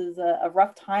yourself. This is a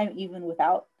rough time even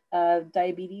without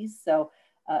diabetes. So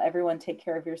everyone take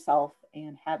care of yourself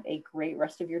and have a great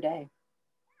rest of your day.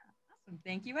 Awesome.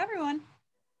 Thank you, everyone.